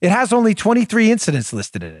 it has only 23 incidents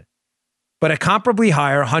listed in it. but a comparably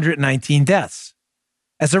higher 119 deaths.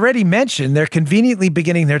 As already mentioned, they're conveniently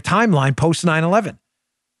beginning their timeline post 9/11.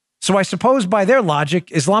 So I suppose by their logic,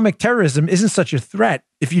 Islamic terrorism isn't such a threat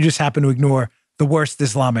if you just happen to ignore the worst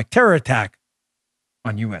Islamic terror attack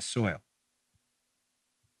on U.S. soil.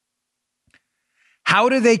 How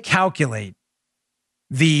do they calculate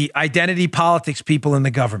the identity politics people in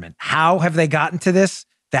the government? How have they gotten to this?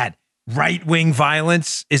 That right-wing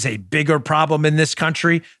violence is a bigger problem in this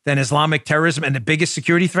country than Islamic terrorism and the biggest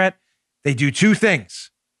security threat? They do two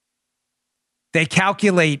things. They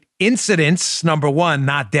calculate incidents, number one,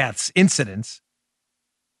 not deaths, incidents.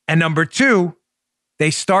 And number two, they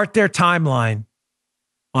start their timeline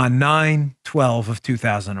on 9/12 of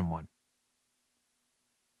 2001,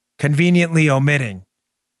 conveniently omitting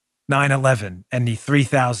 9/11 and the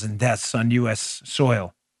 3,000 deaths on U.S.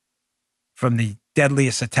 soil from the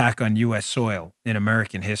deadliest attack on U.S. soil in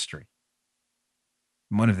American history.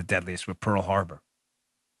 One of the deadliest with Pearl Harbor.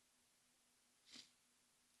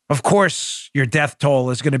 Of course, your death toll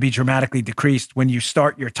is going to be dramatically decreased when you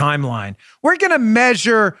start your timeline. We're going to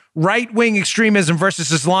measure right-wing extremism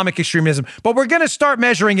versus Islamic extremism, but we're going to start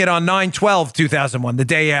measuring it on 9/12/2001, the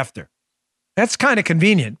day after. That's kind of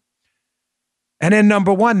convenient. And then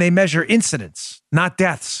number one, they measure incidents, not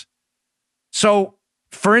deaths. So,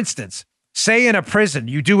 for instance, say in a prison,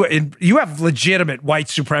 you have legitimate white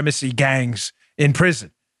supremacy gangs in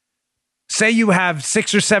prison. Say you have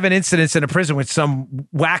 6 or 7 incidents in a prison with some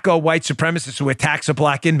wacko white supremacist who attacks a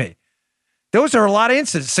black inmate. Those are a lot of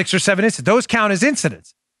incidents, 6 or 7 incidents. Those count as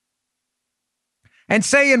incidents. And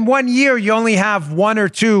say in 1 year, you only have 1 or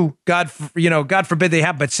 2, God forbid they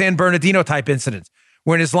have, but San Bernardino type incidents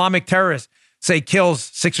where an Islamic terrorist, say, kills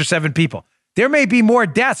 6 or 7 people. There may be more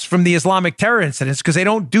deaths from the Islamic terror incidents because they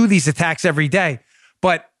don't do these attacks every day.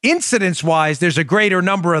 But incidents-wise, there's a greater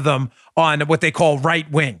number of them on what they call right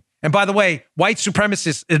wing. And by the way, white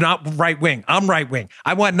supremacists are not right wing. I'm right wing.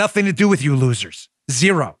 I want nothing to do with you losers.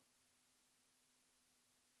 Zero.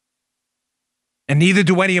 And neither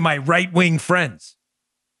do any of my right wing friends.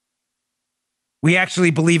 We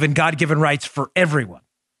actually believe in God-given rights for everyone.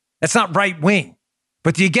 That's not right wing.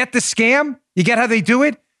 But do you get the scam? You get how they do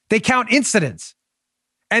it? They count incidents.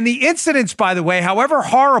 And the incidents, by the way, however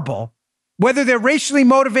horrible, whether they're racially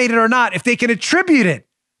motivated or not, if they can attribute it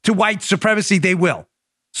to white supremacy, they will.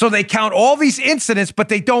 So they count all these incidents, but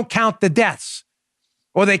they don't count the deaths.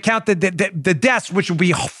 Or they count the deaths, which will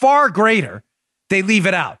be far greater. They leave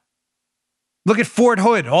it out. Look at Fort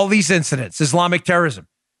Hood, all these incidents, Islamic terrorism,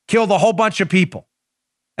 killed a whole bunch of people.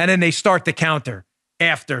 And then they start the counter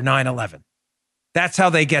after 9/11. That's how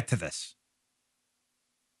they get to this.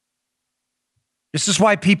 This is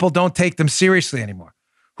why people don't take them seriously anymore.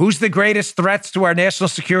 Who's the greatest threats to our national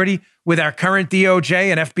security with our current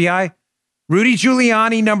DOJ and FBI? Rudy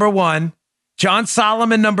Giuliani, number 1. John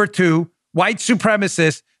Solomon, number 2. White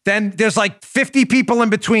supremacists. Then there's like 50 people in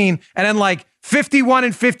between. And then like 51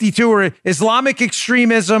 and 52 are Islamic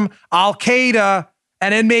extremism, Al-Qaeda,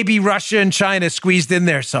 and then maybe Russia and China squeezed in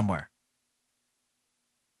there somewhere.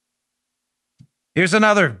 Here's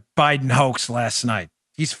another Biden hoax last night.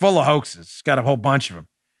 He's full of hoaxes. He's got a whole bunch of them.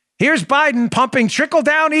 Here's Biden pumping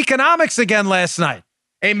trickle-down economics again last night.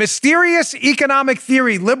 A mysterious economic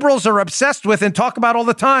theory liberals are obsessed with and talk about all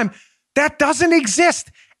the time that doesn't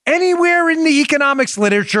exist anywhere in the economics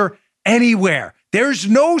literature, anywhere. There's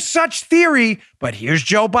no such theory, but here's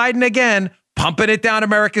Joe Biden again, pumping it down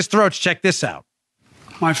America's throats. Check this out.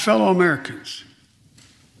 My fellow Americans,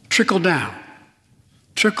 trickle down.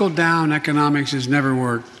 Trickle-down economics has never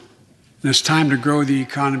worked. And it's time to grow the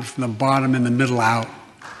economy from the bottom and the middle out.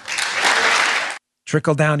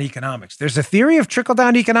 Trickle-down economics. There's a theory of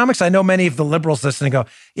trickle-down economics. I know many of the liberals listening go,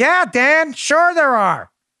 yeah, Dan, sure there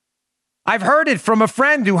are. I've heard it from a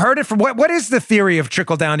friend who heard it from, what is the theory of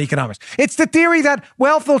trickle-down economics? It's the theory that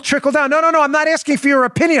wealth will trickle down. No, I'm not asking for your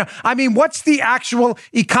opinion. I mean, what's the actual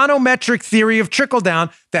econometric theory of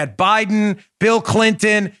trickle-down that Biden, Bill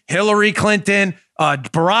Clinton, Hillary Clinton,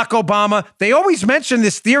 Barack Obama, they always mention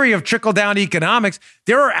this theory of trickle-down economics.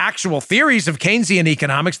 There are actual theories of Keynesian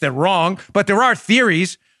economics. They're wrong, but there are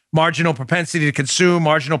theories, marginal propensity to consume,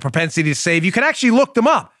 marginal propensity to save. You can actually look them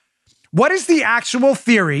up. What is the actual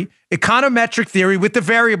theory, econometric theory with the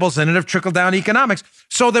variables in it of trickle-down economics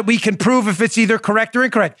so that we can prove if it's either correct or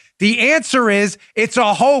incorrect? The answer is it's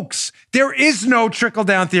a hoax. There is no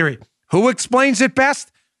trickle-down theory. Who explains it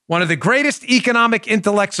best? One of the greatest economic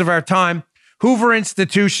intellects of our time, Hoover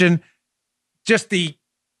Institution, just the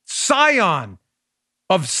scion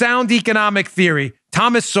of sound economic theory,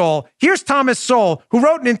 Thomas Sowell. Here's Thomas Sowell, who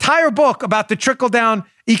wrote an entire book about the trickle-down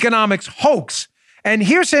economics hoax. And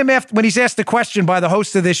here's him when he's asked the question by the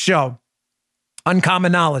host of this show.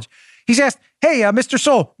 Uncommon knowledge. He's asked, hey, Mr.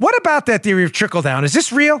 Soul, what about that theory of trickle down? Is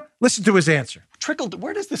this real? Listen to his answer.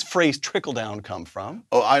 Where does this phrase trickle down come from?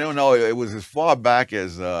 Oh, I don't know. It was as far back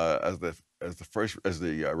as the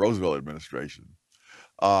Roosevelt administration.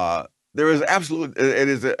 There is absolutely, it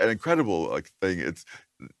is an incredible thing.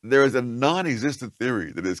 There is a non-existent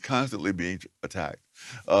theory that is constantly being attacked.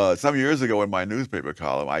 Some years ago in my newspaper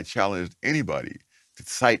column, I challenged anybody to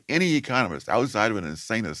cite any economist outside of an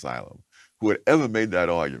insane asylum who had ever made that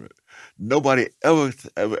argument. Nobody ever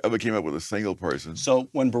came up with a single person. So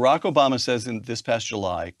when Barack Obama says in this past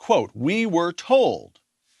July, quote, we were told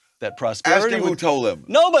that prosperity. Ask him who told him.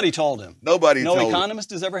 Nobody told him. No economist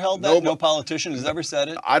has ever held that. No politician has ever said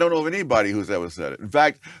it. I don't know of anybody who's ever said it. In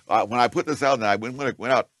fact, when I put this out, and I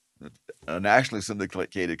went out a nationally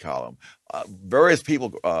syndicated column, various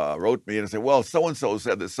people wrote me and said, well, so-and-so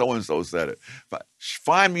said that, so-and-so said it.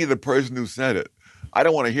 Find me the person who said it. I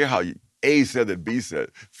don't want to hear how A said that B said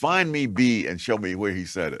it. Find me B and show me where he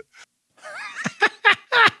said it.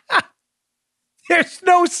 There's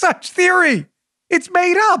no such theory. It's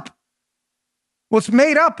made up. What's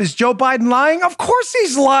made up is Joe Biden lying? Of course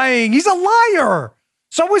he's lying. He's a liar.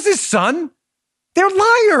 So is his son. They're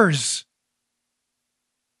liars.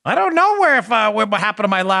 I don't know what happened to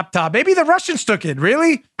my laptop. Maybe the Russians took it.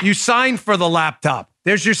 Really? You signed for the laptop.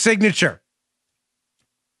 There's your signature.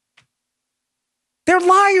 They're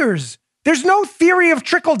liars. There's no theory of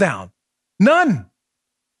trickle down. None.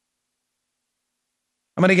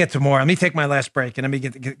 I'm going to get to more. Let me take my last break and let me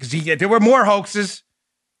because there were more hoaxes.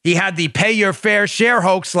 He had the pay your fair share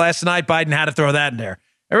hoax last night. Biden had to throw that in there.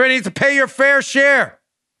 Everybody needs to pay your fair share.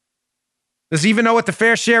 Does he even know what the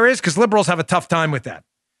fair share is? Because liberals have a tough time with that.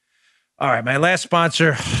 All right, my last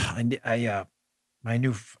sponsor, my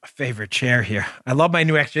new favorite chair here. I love my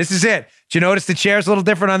new extra. This is it. Did you notice the chair's a little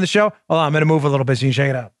different on the show? Hold on, I'm going to move a little bit so you can check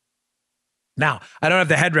it out. Now, I don't have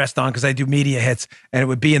the headrest on because I do media hits and it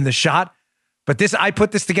would be in the shot. But I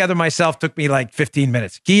put this together myself. Took me like 15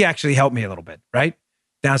 minutes. He actually helped me a little bit, right?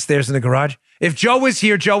 Downstairs in the garage. If Joe was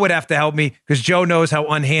here, Joe would have to help me because Joe knows how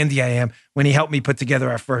unhandy I am when he helped me put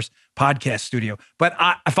together our first podcast studio. But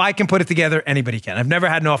if I can put it together, anybody can. I've never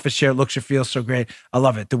had an office chair. It looks or feels so great. I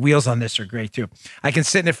love it. The wheels on this are great too. I can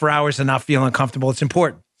sit in it for hours and not feel uncomfortable. It's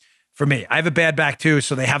important for me. I have a bad back too,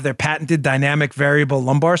 so they have their patented dynamic variable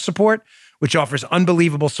lumbar support, which offers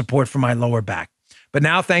unbelievable support for my lower back. But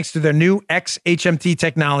now, thanks to their new XHMT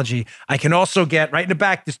technology, I can also get, right in the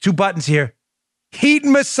back, there's 2 buttons here, heat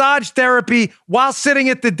and massage therapy while sitting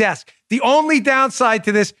at the desk. The only downside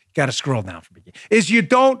to this, you got to scroll down for me, is you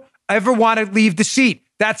don't ever want to leave the seat.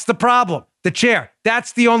 That's the problem. The chair,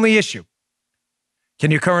 that's the only issue.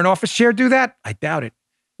 Can your current office chair do that? I doubt it.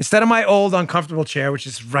 Instead of my old uncomfortable chair, which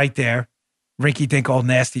is right there, rinky-dink old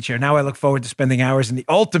nasty chair, now I look forward to spending hours in the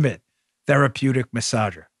ultimate therapeutic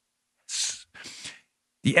massager.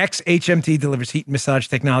 The XHMT delivers heat and massage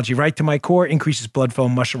technology right to my core, increases blood flow,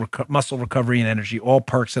 muscle recovery, and energy. All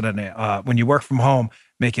perks that when you work from home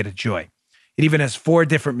make it a joy. It even has 4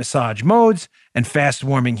 different massage modes and fast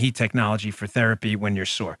warming heat technology for therapy when you're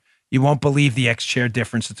sore. You won't believe the X-Chair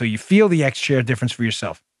difference until you feel the X-Chair difference for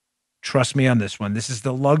yourself. Trust me on this one. This is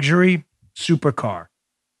the luxury supercar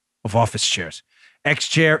of office chairs.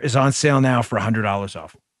 X-Chair is on sale now for $100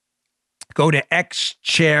 off. Go to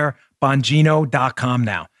xchairbongino.com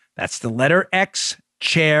now. That's the letter X,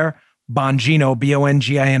 chair, Bongino,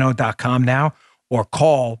 Bongino.com now, or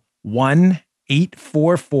call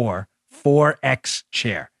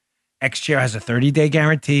 1-844-4X-CHAIR. X-Chair has a 30-day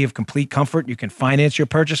guarantee of complete comfort. You can finance your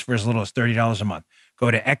purchase for as little as $30 a month.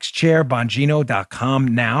 Go to xchairbongino.com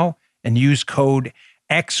now and use code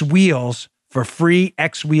XWheels for free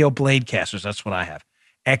X-Wheel blade casters. That's what I have.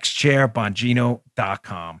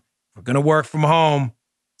 xchairbongino.com. We're going to work from home.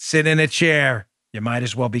 Sit in a chair. You might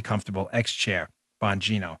as well be comfortable.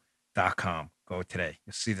 xchairbongino.com. Go today.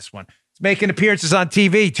 You'll see this one. It's making appearances on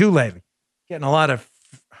TV too lately. Getting a lot of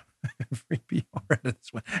free PR out of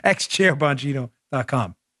this one.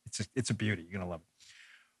 xchairbongino.com. It's a beauty. You're going to love it.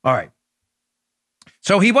 All right.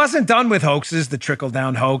 So he wasn't done with hoaxes, the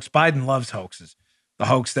trickle-down hoax. Biden loves hoaxes. The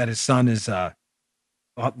hoax that his son is a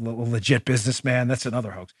legit businessman. That's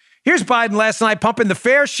another hoax. Here's Biden last night pumping the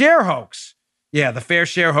fair share hoax. Yeah, the fair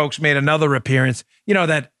share hoax made another appearance. You know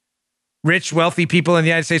that rich, wealthy people in the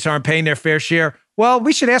United States aren't paying their fair share. Well,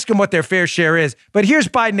 we should ask them what their fair share is. But here's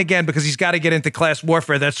Biden again because he's got to get into class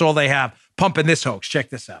warfare. That's all they have, pumping this hoax. Check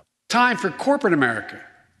this out. Time for corporate America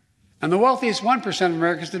and the wealthiest 1% of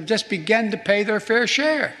Americans to just begin to pay their fair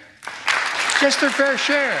share. Just their fair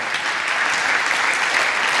share.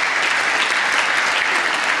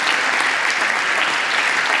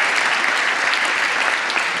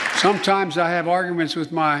 Sometimes I have arguments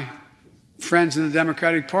with my friends in the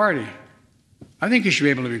Democratic Party. I think you should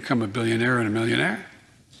be able to become a billionaire and a millionaire,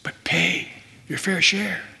 but pay your fair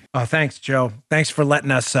share. Oh, thanks, Joe. Thanks for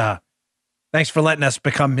letting us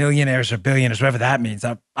become millionaires or billionaires, whatever that means.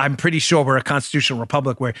 I'm pretty sure we're a constitutional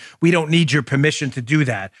republic where we don't need your permission to do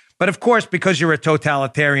that. But of course, because you're a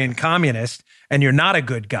totalitarian communist and you're not a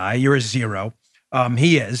good guy, you're a zero.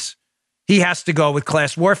 He is. He has to go with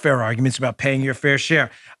class warfare arguments about paying your fair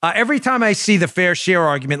share. Every time I see the fair share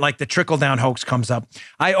argument, like the trickle-down hoax comes up,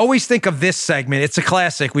 I always think of this segment. It's a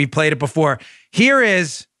classic. We've played it before. Here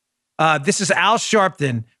is, this is Al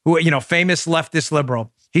Sharpton, who, famous leftist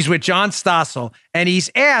liberal. He's with John Stossel, and he's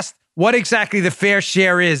asked what exactly the fair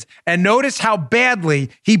share is. And notice how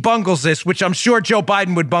badly he bungles this, which I'm sure Joe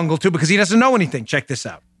Biden would bungle too because he doesn't know anything. Check this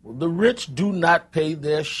out. The rich do not pay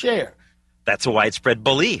their share. That's a widespread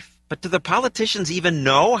belief. But do the politicians even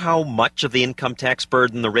know how much of the income tax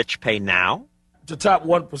burden the rich pay now? The top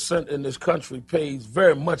 1% in this country pays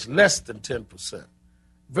very much less than 10%,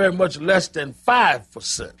 very much less than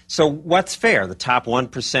 5%. So what's fair? The top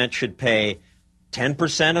 1% should pay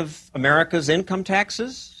 10% of America's income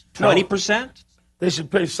taxes? 20%? No, they should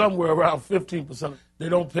pay somewhere around 15%. They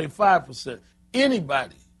don't pay 5%.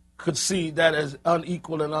 Anybody could see that as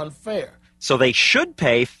unequal and unfair. So they should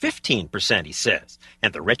pay 15%, he says.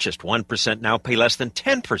 And the richest 1% now pay less than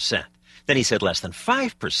 10%. Then he said less than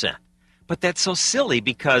 5%. But that's so silly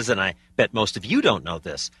because, and I bet most of you don't know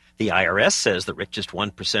this, the IRS says the richest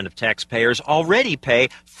 1% of taxpayers already pay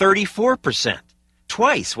 34%.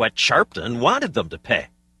 Twice what Sharpton wanted them to pay.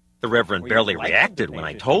 The Reverend barely reacted when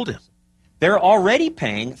I told him. They're already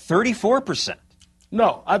paying 34%.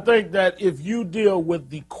 No, I think that if you deal with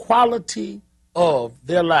the quality of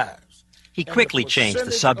their lives, he quickly changed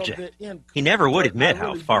the subject. He never would admit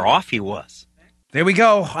how far off he was. There we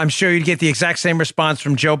go. I'm sure you'd get the exact same response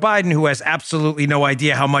from Joe Biden, who has absolutely no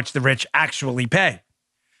idea how much the rich actually pay.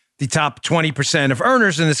 The top 20% of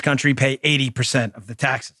earners in this country pay 80% of the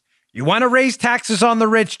taxes. You want to raise taxes on the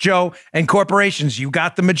rich, Joe, and corporations. You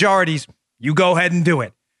got the majorities. You go ahead and do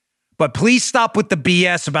it. But please stop with the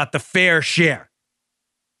BS about the fair share.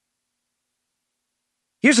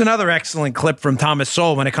 Here's another excellent clip from Thomas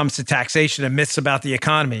Sowell when it comes to taxation and myths about the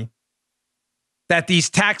economy. That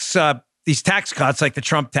these tax cuts, like the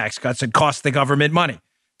Trump tax cuts, would cost the government money.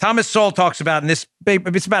 Thomas Sowell talks about in this,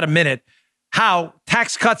 it's about a minute, how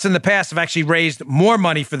tax cuts in the past have actually raised more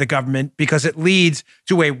money for the government because it leads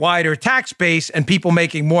to a wider tax base and people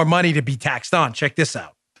making more money to be taxed on. Check this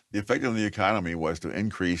out. The effect on the economy was to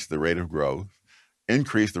increase the rate of growth,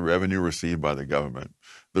 increase the revenue received by the government.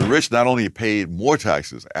 The rich not only paid more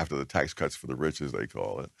taxes after the tax cuts for the rich, as they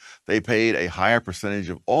call it, they paid a higher percentage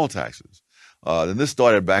of all taxes. And this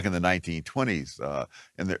started back in the 1920s.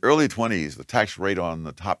 In the early 20s, the tax rate on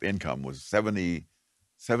the top income was 73%.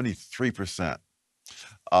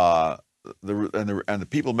 The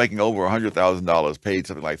people making over $100,000 paid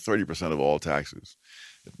something like 30% of all taxes.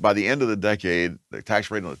 By the end of the decade, the tax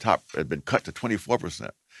rate on the top had been cut to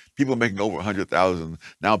 24%. People making over $100,000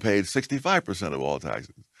 now paid 65% of all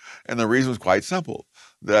taxes. And the reason was quite simple,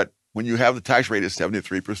 that when you have the tax rate at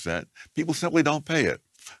 73%, people simply don't pay it.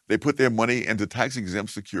 They put their money into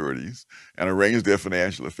tax-exempt securities and arrange their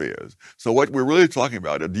financial affairs. So what we're really talking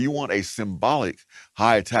about, do you want a symbolic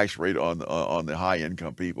high tax rate on the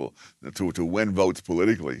high-income people to win votes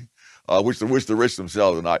politically, which the rich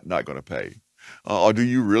themselves are not going to pay? Or do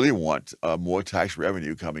you really want more tax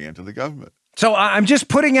revenue coming into the government? So I'm just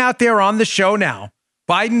putting out there on the show now,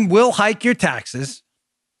 Biden will hike your taxes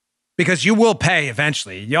because you will pay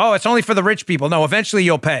eventually. It's only for the rich people. No, eventually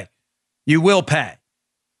you'll pay. You will pay.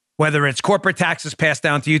 Whether it's corporate taxes passed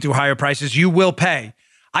down to you through higher prices, you will pay.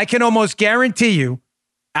 I can almost guarantee you,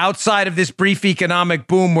 outside of this brief economic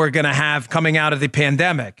boom we're going to have coming out of the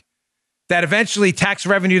pandemic, that eventually tax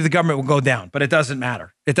revenue to the government will go down. But it doesn't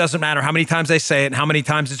matter. It doesn't matter how many times they say it and how many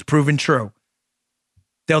times it's proven true.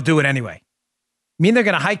 They'll do it anyway. Mean they're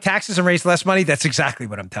going to hike taxes and raise less money? That's exactly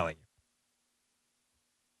what I'm telling you.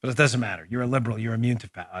 But it doesn't matter. You're a liberal. You're immune to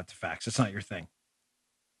facts. It's not your thing.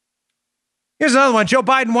 Here's another one. Joe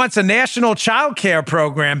Biden wants a national child care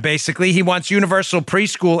program, basically. He wants universal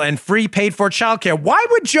preschool and free paid-for child care. Why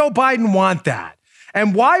would Joe Biden want that?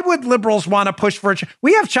 And why would liberals want to push for it?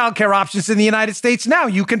 We have child care options in the United States now.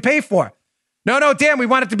 You can pay for it. No, Dan, we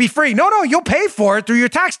want it to be free. No, you'll pay for it through your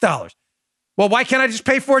tax dollars. Well, why can't I just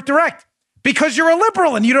pay for it direct? Because you're a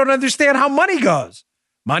liberal and you don't understand how money goes.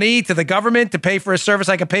 Money to the government to pay for a service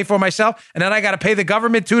I can pay for myself, and then I got to pay the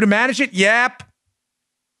government too to manage it? Yep.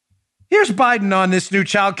 Here's Biden on this new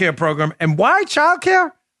child care program. And why child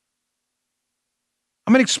care?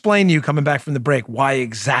 I'm going to explain to you coming back from the break why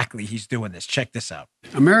exactly he's doing this. Check this out.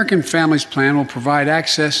 American Families Plan will provide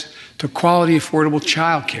access to quality, affordable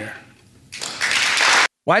child care.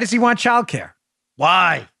 Why does he want child care?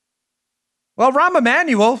 Why? Well, Rahm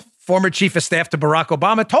Emanuel, former chief of staff to Barack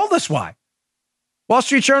Obama, told us why. Wall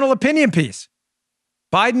Street Journal opinion piece.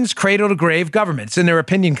 Biden's cradle-to-grave government. It's in their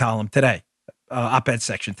opinion column today, op-ed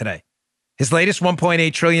section today. His latest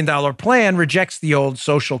 $1.8 trillion plan rejects the old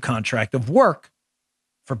social contract of work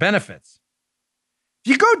for benefits.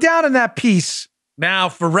 If you go down in that piece, now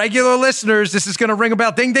for regular listeners, this is going to ring a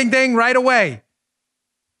bell. Ding, ding, ding, right away.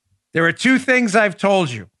 There are two things I've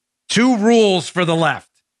told you. Two rules for the left.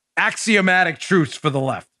 Axiomatic truths for the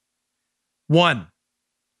left. One,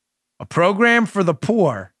 a program for the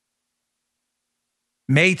poor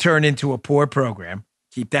may turn into a poor program.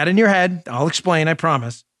 Keep that in your head. I'll explain, I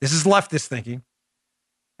promise. This is leftist thinking.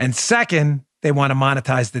 And second, they want to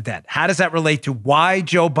monetize the debt. How does that relate to why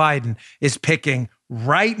Joe Biden is picking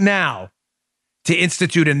right now to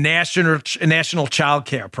institute a national child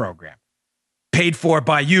care program paid for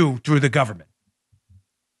by you through the government?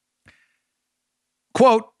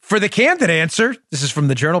 Quote, for the candid answer, this is from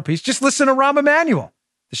the Journal piece, just listen to Rahm Emanuel,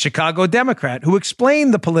 the Chicago Democrat, who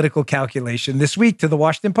explained the political calculation this week to the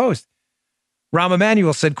Washington Post. Rahm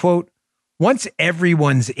Emanuel said, quote, once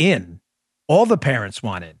everyone's in, all the parents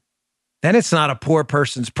want in, then it's not a poor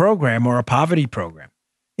person's program or a poverty program.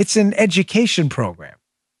 It's an education program.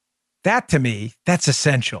 That, to me, that's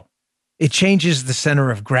essential. It changes the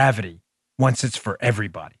center of gravity once it's for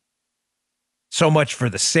everybody. So much for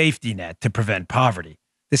the safety net to prevent poverty.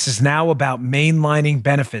 This is now about mainlining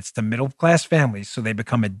benefits to middle-class families so they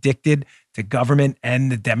become addicted to government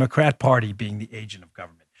and the Democrat Party being the agent of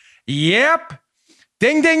government. Yep.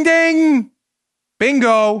 Ding, ding, ding.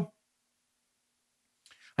 Bingo.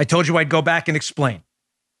 I told you I'd go back and explain.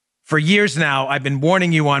 For years now, I've been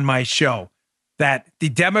warning you on my show that the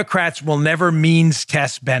Democrats will never means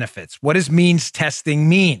test benefits. What does means testing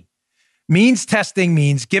mean? Means testing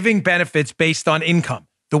means giving benefits based on income,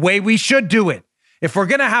 the way we should do it. If we're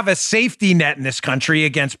going to have a safety net in this country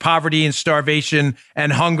against poverty and starvation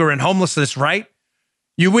and hunger and homelessness, right?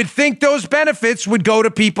 You would think those benefits would go to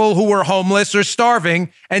people who were homeless or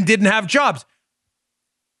starving and didn't have jobs.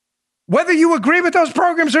 Whether you agree with those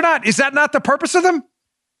programs or not, is that not the purpose of them?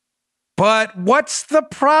 But what's the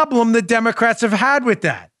problem the Democrats have had with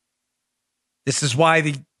that? This is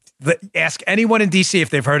why ask anyone in D.C. if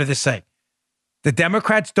they've heard of this thing. The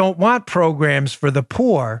Democrats don't want programs for the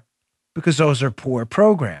poor because those are poor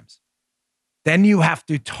programs. Then you have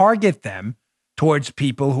to target them towards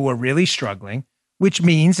people who are really struggling, which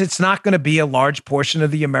means it's not going to be a large portion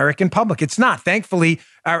of the American public. It's not. Thankfully,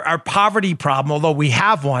 our poverty problem, although we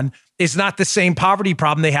have one, is not the same poverty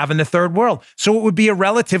problem they have in the third world. So it would be a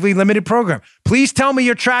relatively limited program. Please tell me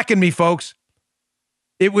you're tracking me, folks.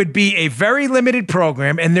 It would be a very limited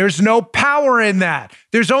program, and there's no power in that.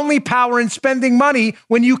 There's only power in spending money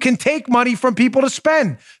when you can take money from people to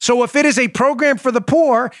spend. So if it is a program for the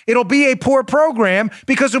poor, it'll be a poor program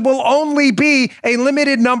because it will only be a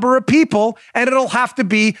limited number of people, and it'll have to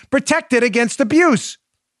be protected against abuse.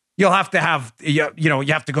 You'll have to have, you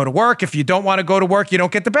have to go to work. If you don't want to go to work, you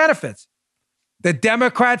don't get the benefits. The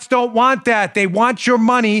Democrats don't want that. They want your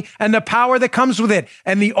money and the power that comes with it.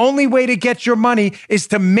 And the only way to get your money is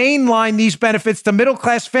to mainline these benefits to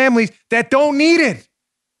middle-class families that don't need it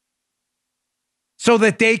so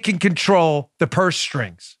that they can control the purse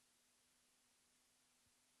strings.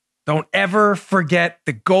 Don't ever forget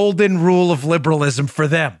the golden rule of liberalism for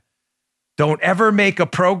them. Don't ever make a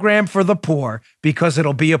program for the poor because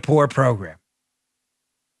it'll be a poor program.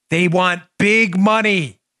 They want big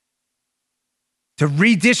money to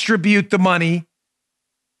redistribute the money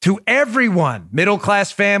to everyone,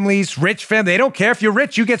 middle-class families, rich families. They don't care. If you're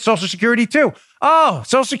rich, you get Social Security too. Oh,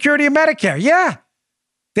 Social Security and Medicare. Yeah.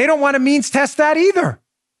 They don't want to means test that either.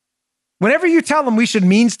 Whenever you tell them we should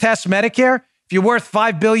means test Medicare, if you're worth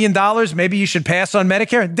 $5 billion, maybe you should pass on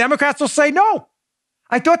Medicare. Democrats will say no.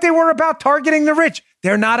 I thought they were about targeting the rich.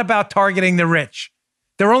 They're not about targeting the rich.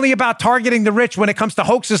 They're only about targeting the rich when it comes to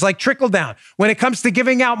hoaxes like trickle down. When it comes to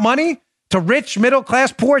giving out money to rich, middle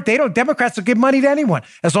class, poor, Democrats will give money to anyone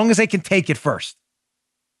as long as they can take it first.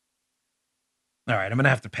 All right, I'm going to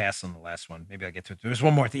have to pass on the last one. Maybe I'll get to it. There's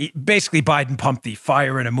one more. Basically, Biden pumped the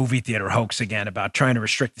fire in a movie theater hoax again about trying to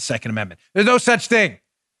restrict the Second Amendment. There's no such thing.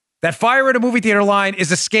 That fire in a movie theater line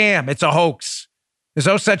is a scam. It's a hoax. There's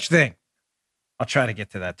no such thing. I'll try to get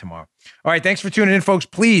to that tomorrow. All right, thanks for tuning in, folks.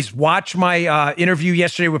 Please watch my interview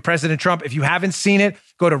yesterday with President Trump. If you haven't seen it,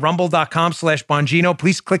 go to rumble.com/Bongino.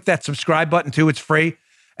 Please click that subscribe button, too. It's free.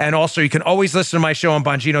 And also, you can always listen to my show on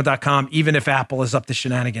Bongino.com, even if Apple is up to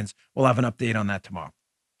shenanigans. We'll have an update on that tomorrow.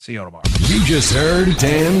 See you tomorrow. You just heard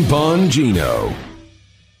Dan Bongino.